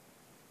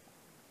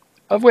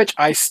 Of which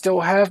I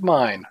still have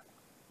mine.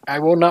 I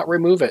will not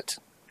remove it.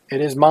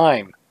 It is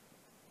mine.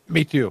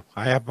 Me too.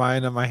 I have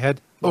mine on my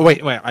head. Oh,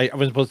 wait. I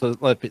was supposed to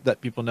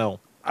let people know.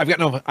 I've got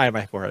no eye on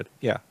my forehead.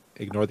 Yeah,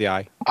 ignore the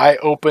eye. I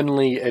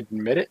openly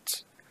admit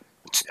it.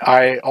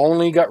 I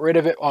only got rid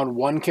of it on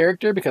one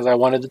character because I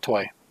wanted the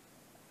toy.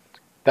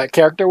 That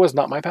character was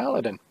not my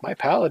paladin. My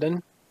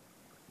paladin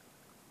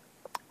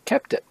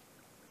kept it.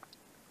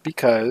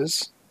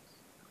 Because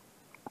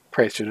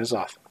praise to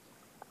N'Zoth.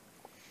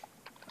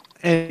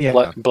 And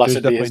yeah,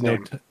 Blessed be his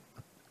name.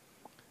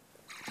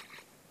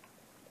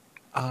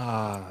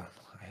 I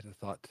had a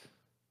thought.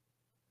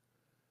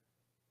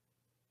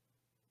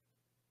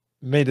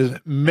 May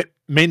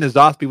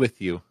N'Zoth be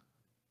with you.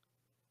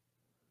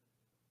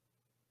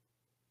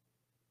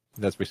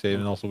 That's for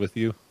saving also with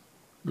you.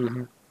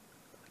 Mm-hmm.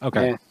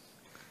 Okay.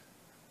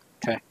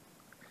 Yeah.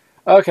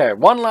 Okay.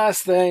 One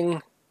last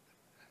thing,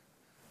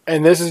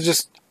 and this is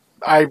just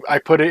I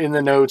put it in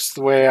the notes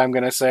the way I'm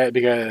going to say it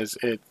because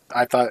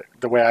I thought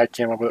the way I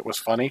came up with it was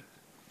funny.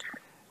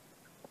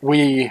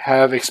 We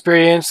have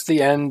experienced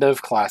the end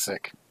of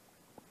Classic.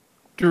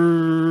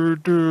 Beta.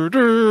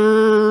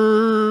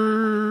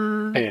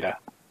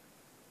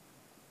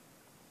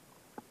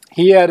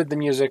 He added the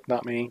music,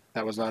 not me.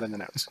 That was not in the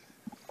notes.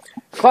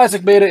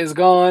 Classic Beta is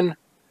gone.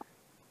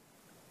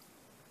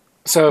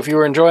 So if you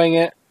were enjoying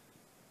it,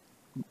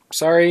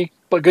 sorry.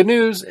 But good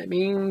news, it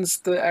means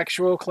the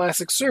actual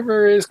Classic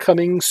server is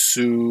coming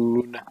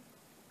soon.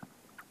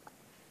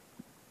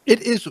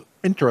 It is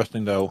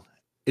interesting, though.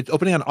 It's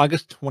opening on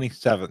August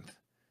 27th.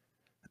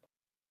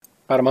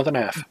 About a month and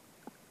a half.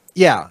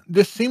 Yeah,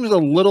 this seems a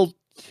little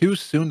too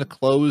soon to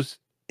close,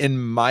 in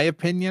my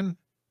opinion.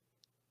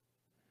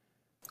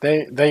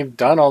 They've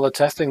done all the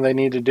testing they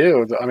need to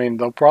do. I mean,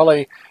 they'll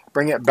probably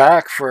bring it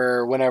back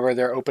for whenever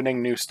they're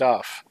opening new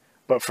stuff.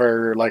 But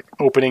for, like,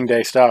 opening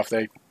day stuff,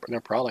 they're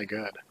probably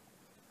good.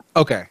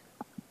 Okay.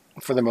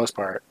 For the most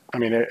part. I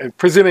mean,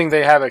 presuming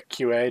they have a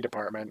QA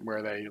department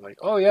where they, like,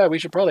 oh yeah, we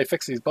should probably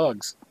fix these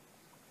bugs.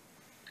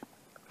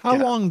 How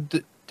long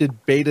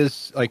did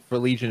betas, like, for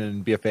Legion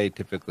and BFA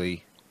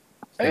typically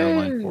stay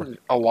online for?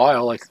 A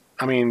while. Like,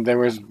 I mean, there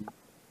was...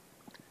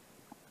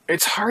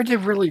 It's hard to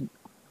really...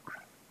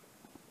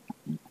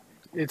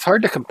 It's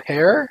hard to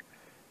compare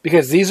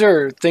because these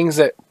are things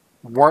that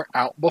weren't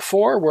out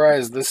before,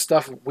 whereas this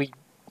stuff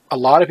a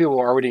lot of people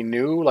already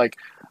knew. Like,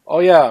 oh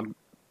yeah,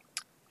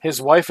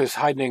 his wife is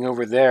hiding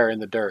over there in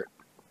the dirt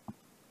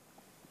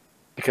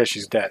because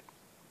she's dead.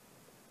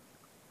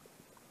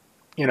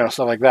 You know,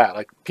 stuff like that.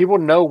 Like, people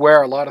know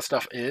where a lot of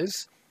stuff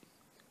is,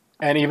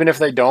 and even if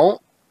they don't,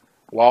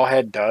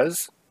 Wildhead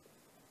does.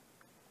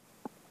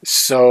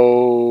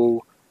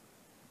 So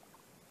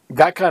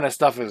that kind of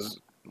stuff is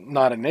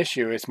not an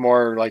issue. It's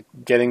more like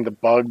getting the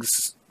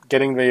bugs,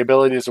 getting the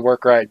abilities to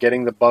work right,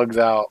 getting the bugs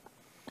out,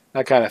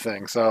 that kind of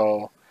thing.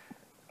 So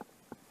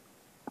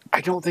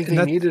I don't think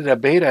they needed a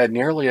beta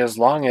nearly as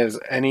long as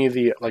any of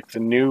the, like, the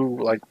new,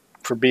 like,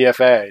 for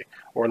BFA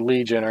or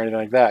Legion or anything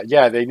like that.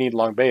 Yeah, they need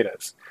long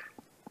betas.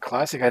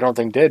 Classic I don't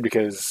think did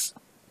because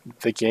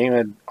the game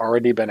had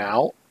already been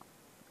out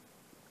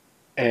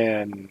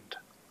and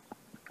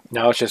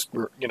now it's just,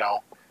 you know,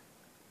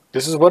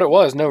 this is what it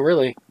was. No,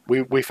 really.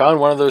 We found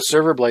one of those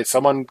server blights.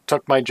 Someone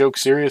took my joke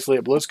seriously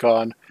at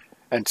BlizzCon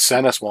and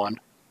sent us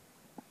one.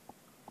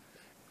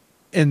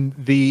 And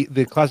the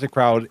Classic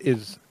crowd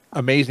is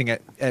amazing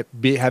at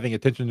having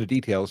attention to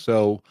detail.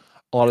 So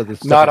a lot of this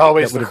stuff not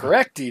always the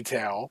correct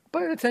detail,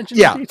 but attention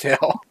to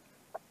detail.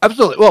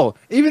 Absolutely. Well,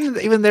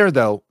 even there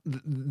though,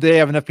 they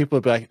have enough people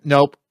to be like,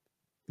 nope,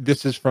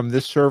 this is from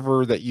this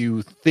server that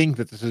you think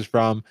that this is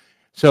from.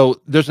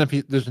 So there's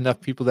enough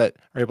people that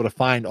are able to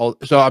find all.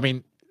 So I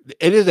mean,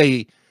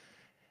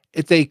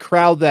 it's a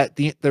crowd that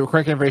the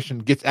correct information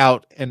gets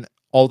out, and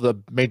all the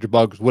major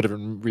bugs would have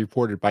been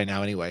reported by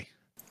now anyway.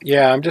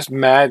 Yeah, I'm just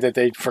mad that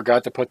they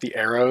forgot to put the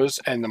arrows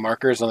and the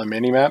markers on the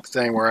minimap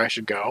saying where I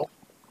should go.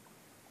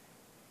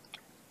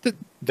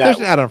 There's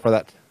an add-on for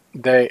that.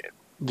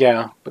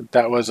 Yeah, but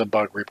that was a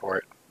bug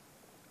report.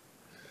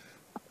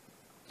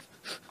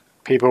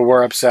 people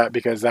were upset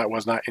because that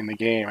was not in the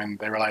game, and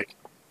they were like,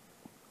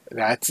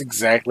 "That's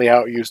exactly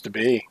how it used to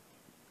be."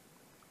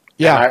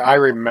 Yeah. And I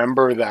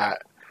remember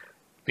that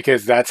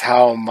because that's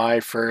how my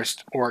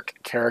first orc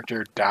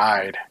character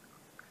died.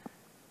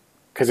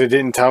 Because it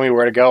didn't tell me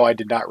where to go. I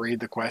did not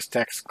read the quest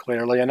text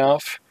clearly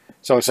enough.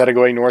 So instead of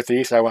going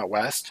northeast, I went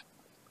west.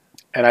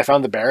 And I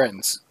found the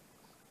Barrens.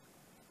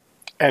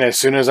 And as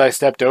soon as I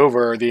stepped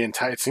over,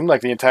 it seemed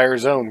like the entire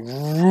zone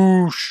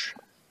whoosh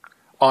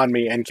on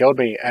me and killed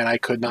me. And I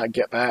could not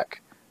get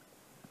back.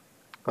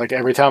 Like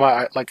every time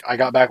I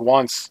got back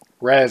once,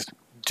 rezzed,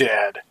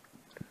 dead.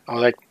 I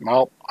was like,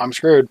 well, I'm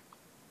screwed.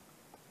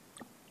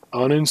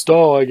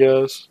 Uninstall, I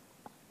guess.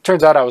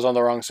 Turns out I was on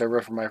the wrong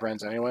server for my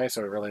friends anyway,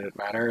 so it really didn't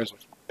matter. It was a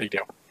big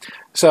deal.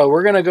 So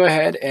we're going to go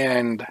ahead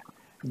and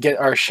get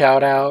our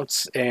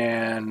shout-outs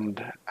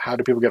and how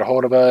do people get a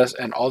hold of us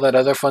and all that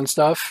other fun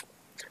stuff.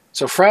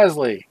 So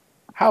Frasley,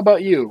 how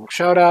about you?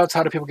 Shout-outs,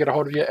 how do people get a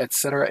hold of you,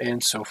 etc.,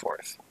 and so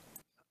forth.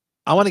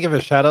 I want to give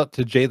a shout out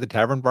to Jay the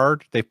Tavern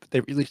Bard. They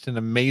released an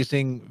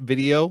amazing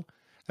video,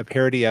 a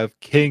parody of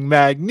King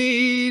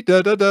Magni.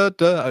 Da, da, da,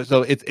 da.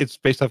 So it's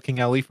based off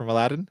King Ali from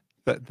Aladdin,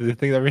 the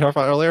thing that we talked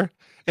about earlier,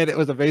 and it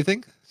was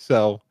amazing.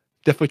 So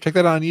definitely check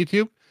that out on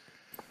YouTube.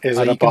 Is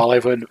it a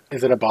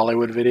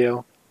Bollywood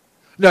video?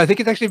 No, I think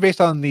it's actually based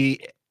on the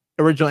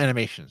original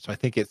animation. So I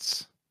think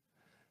it's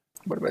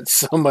Would have been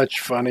so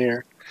much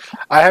funnier.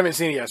 I haven't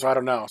seen it yet, so I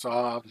don't know. So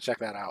I'll have to check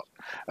that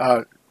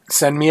out.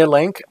 Send me a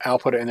link. I'll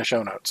put it in the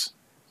show notes.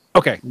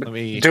 okay. Let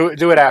me Do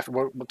it after.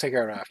 We'll take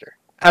care of it after.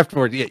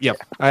 afterward. Yeah.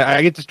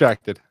 I get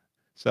distracted.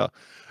 So,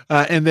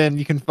 and then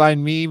you can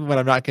find me when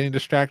I'm not getting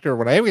distracted or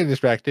when I am getting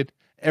distracted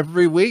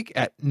every week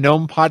at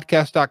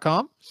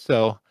gnomepodcast.com.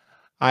 So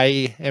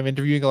I am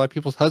interviewing a lot of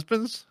people's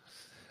husbands.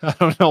 I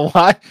don't know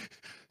why.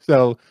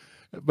 So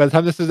by the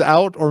time this is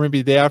out, or maybe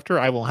the day after,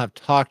 I will have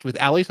talked with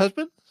Allie's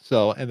husband.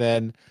 So, and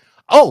then,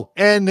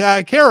 and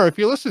Kara, if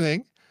you're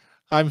listening,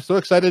 I'm so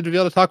excited to be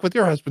able to talk with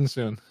your husband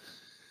soon.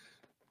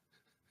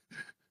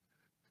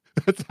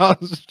 That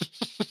sounds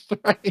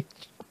strange.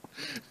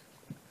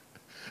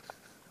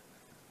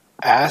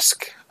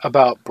 Ask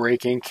about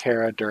breaking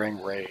Kara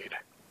during raid.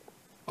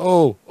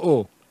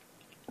 Oh.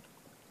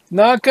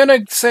 Not gonna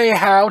say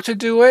how to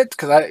do it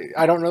because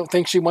I don't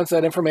think she wants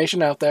that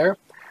information out there.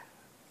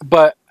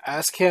 But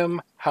ask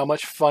him how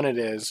much fun it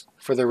is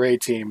for the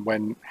raid team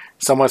when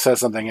someone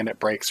says something and it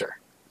breaks her.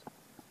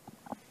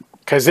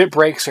 Because it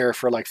breaks her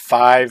for like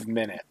 5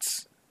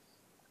 minutes.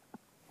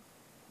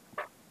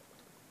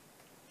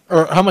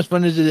 Or how much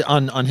fun is it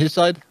on his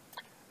side?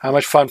 How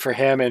much fun for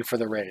him and for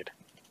the raid.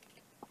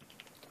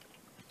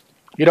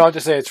 You don't have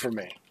to say it's for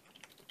me.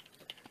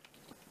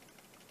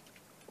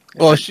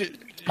 Well, she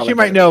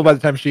might know by the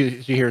time she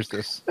hears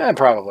this.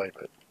 Probably,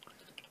 but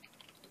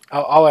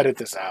I'll edit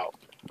this out.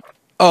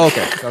 Oh,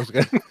 okay. Sounds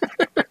good.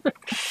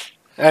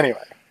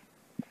 Anyway.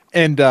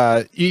 And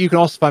you can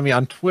also find me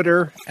on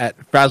Twitter at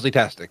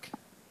Frasleytastic.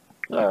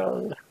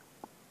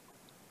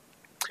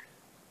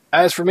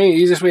 As for me,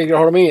 easiest way to get a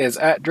hold of me is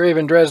at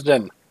Draven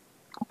Dresden.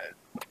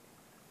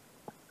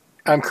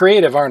 I'm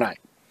creative, aren't I?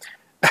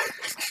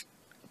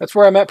 That's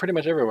where I'm at pretty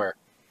much everywhere.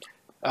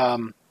 As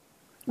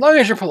long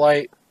as you're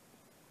polite,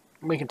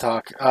 we can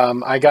talk.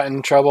 I got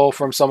in trouble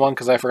from someone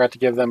because I forgot to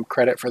give them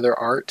credit for their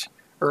art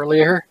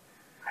earlier.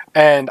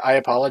 And I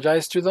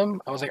apologized to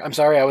them. I was like, I'm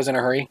sorry, I was in a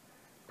hurry.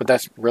 But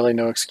that's really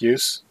no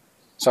excuse.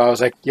 So I was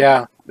like,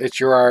 yeah, it's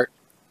your art.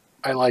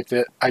 I liked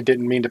it. I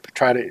didn't mean to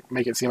try to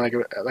make it seem like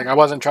I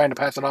wasn't trying to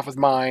pass it off as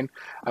mine.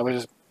 I was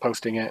just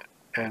posting it,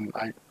 and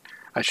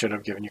I should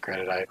have given you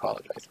credit. I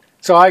apologize.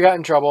 So I got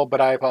in trouble,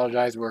 but I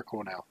apologize. We're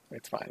cool now.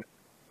 It's fine.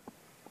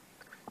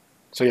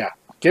 So yeah,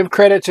 give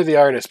credit to the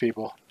artist,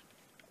 people.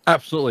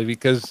 Absolutely,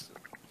 because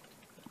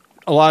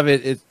a lot of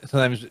it is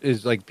sometimes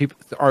is like the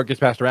art gets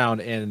passed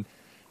around, and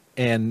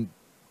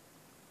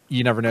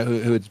you never know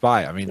who it's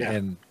by. I mean,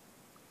 and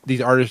these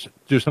artists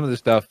do some of this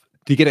stuff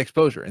to get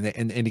exposure and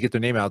to get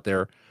their name out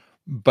there.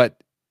 But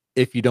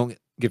if you don't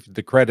give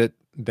the credit,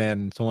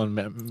 then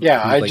someone...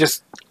 Yeah,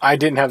 I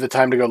didn't have the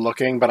time to go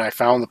looking, but I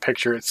found the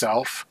picture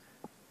itself,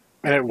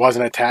 and it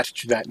wasn't attached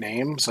to that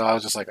name, so I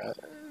was just like,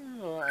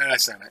 and I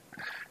sent it.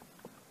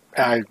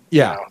 And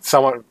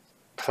someone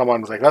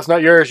was like, that's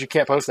not yours, you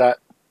can't post that.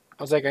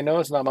 I was like, I know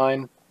it's not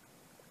mine.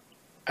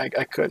 I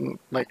couldn't,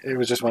 it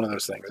was just one of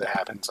those things that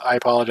happens. I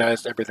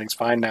apologized, everything's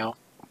fine now.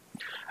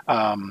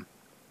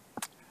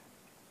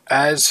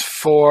 As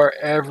for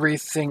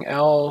everything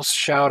else,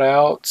 shout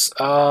outs,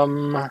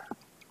 I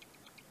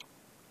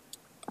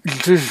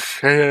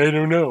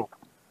don't know.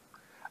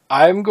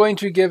 I'm going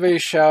to give a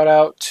shout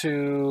out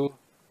to,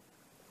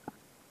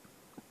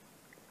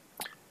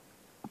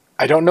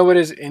 I don't know what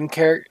his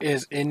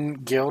in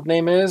guild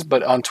name is,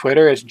 but on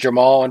Twitter it's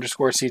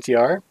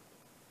Jamal_CTR.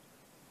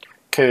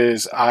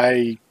 Because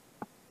I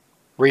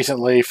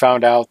recently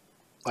found out,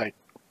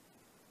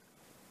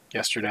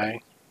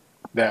 yesterday,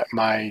 that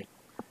my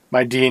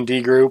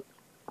D&D group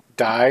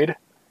died.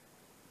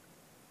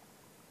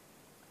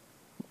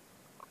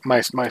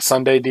 my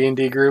Sunday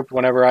D&D group,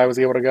 whenever I was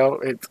able to go,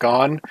 it's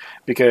gone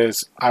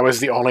because I was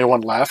the only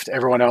one left.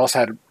 Everyone else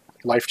had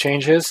life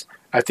changes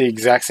at the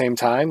exact same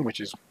time, which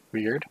is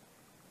weird.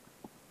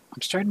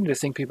 I'm starting to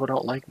think people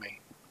don't like me.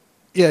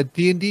 Yeah,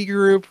 D&D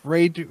group,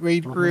 raid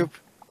group.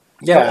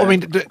 Yeah, I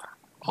mean,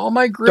 all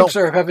my groups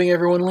are having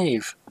everyone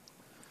leave.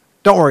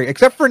 don't worry.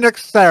 Except for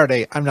next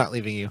Saturday, I'm not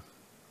leaving you.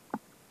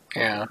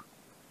 Yeah.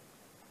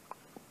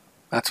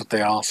 That's what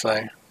they all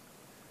say.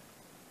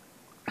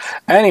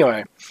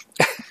 Anyway,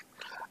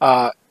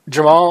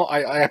 Jamal,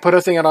 I put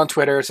a thing out on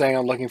Twitter saying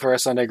I'm looking for a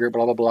Sunday group,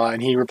 blah, blah, blah,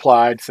 and he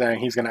replied saying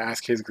he's going to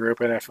ask his group,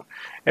 and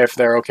if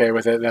they're okay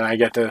with it, then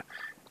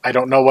I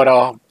don't know what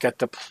I'll get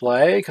to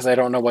play, because I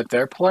don't know what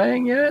they're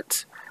playing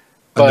yet,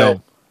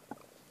 but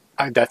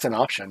that's an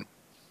option.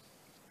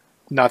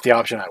 Not the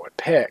option I would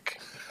pick,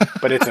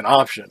 but it's an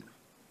option.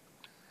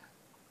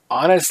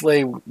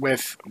 Honestly,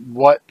 with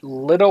what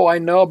little I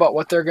know about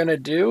what they're going to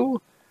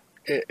do,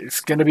 it's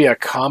going to be a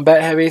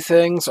combat-heavy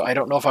thing, so I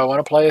don't know if I want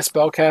to play a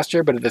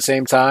spellcaster, but at the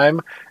same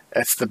time,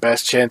 it's the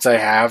best chance I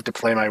have to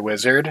play my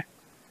wizard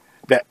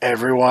that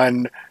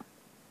everyone,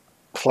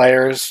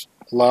 players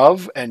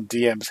love and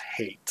DMs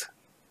hate.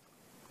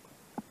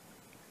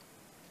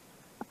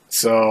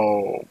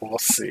 So, we'll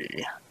see.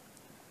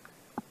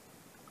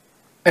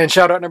 And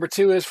shout-out number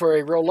 2 is for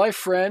a real-life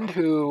friend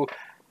who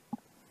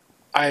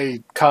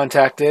I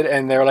contacted,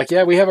 and they're like,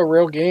 yeah, we have a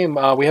real game.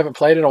 We haven't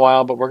played in a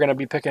while, but we're going to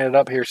be picking it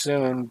up here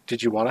soon.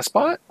 Did you want a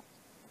spot?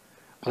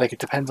 Like, it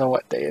depends on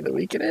what day of the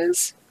week it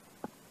is.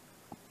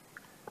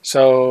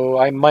 So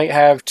I might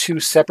have 2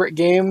 separate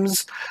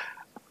games.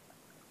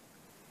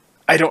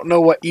 I don't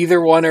know what either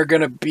one are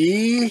going to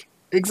be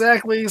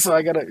exactly, so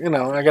I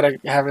gotta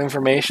have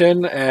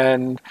information,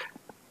 and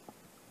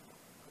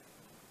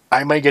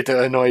I might get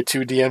to annoy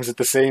 2 DMs at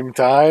the same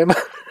time.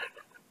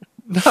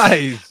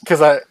 Nice.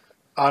 Because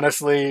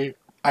honestly,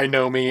 I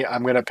know me,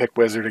 I'm going to pick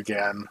Wizard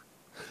again.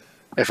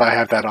 If I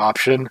have that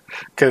option.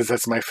 Because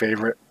that's my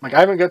favorite. Like, I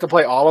haven't got to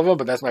play all of them,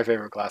 but that's my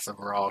favorite class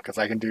overall. Because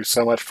I can do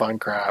so much fun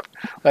crap.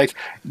 Like,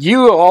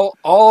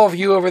 all of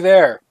you over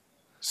there,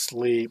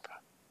 sleep.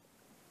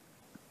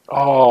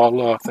 Oh,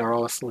 look, they're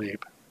all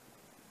asleep.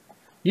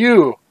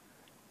 You,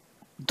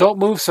 don't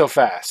move so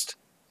fast.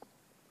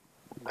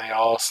 They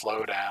all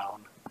slow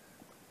down.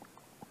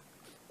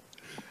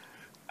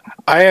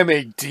 I am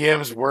a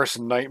DM's worst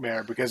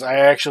nightmare because I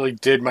actually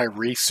did my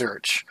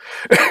research.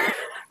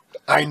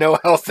 I know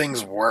how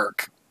things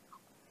work.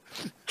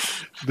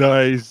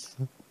 Nice.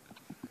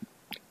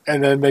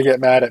 And then they get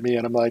mad at me,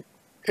 and I'm like,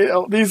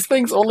 these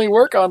things only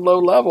work on low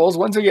levels.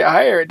 Once you get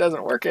higher, it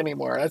doesn't work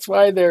anymore. That's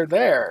why they're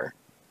there.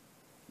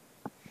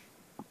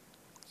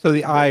 So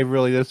the eye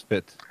really does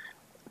fit.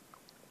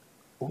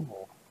 Ooh.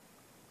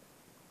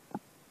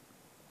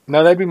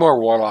 No, that'd be more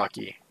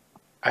warlocky.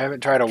 I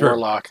haven't tried a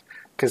warlock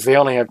because they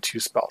only have 2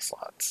 spell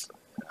slots.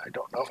 I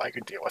don't know if I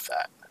could deal with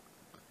that.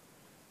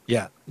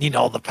 Yeah, need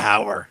all the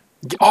power.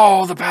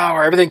 All the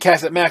power. Everything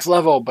cast at max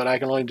level, but I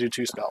can only do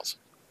 2 spells.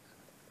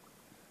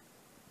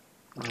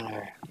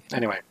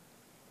 Anyway.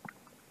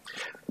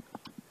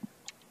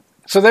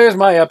 So there's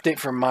my update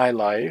from my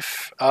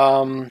life.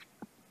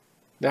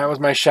 That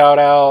was my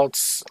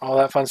shout-outs, all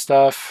that fun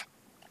stuff.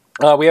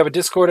 We have a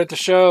Discord at the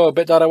show,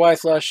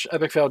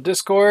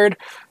 bit.ly/epicfaildiscord.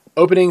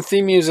 Opening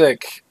theme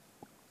music,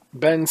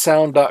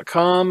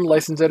 bensound.com,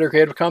 licensed under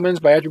Creative Commons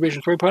by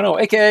Attribution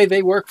 3.0, aka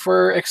they work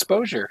for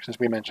Exposure, since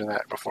we mentioned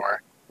that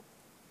before.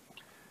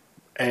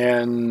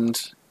 And,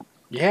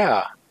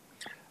 yeah.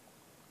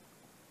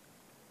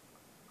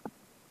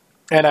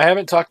 And I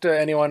haven't talked to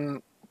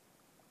anyone.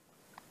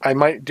 I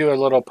might do a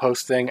little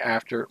post thing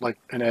after, like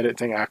an edit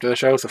thing after the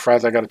show. So,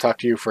 Fraz, I got to talk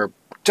to you for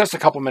just a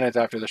couple minutes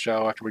after the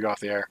show, after we go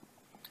off the air.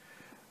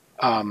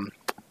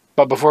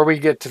 But before we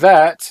get to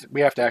that,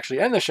 we have to actually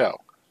end the show.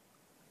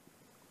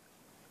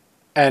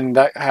 And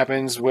that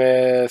happens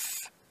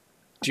with...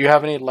 Do you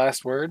have any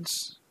last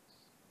words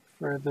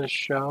for the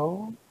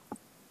show?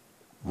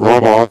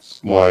 Robots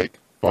like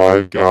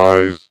Five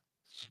Guys,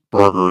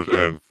 burgers,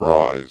 and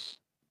fries.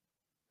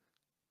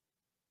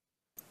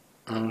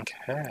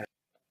 Okay.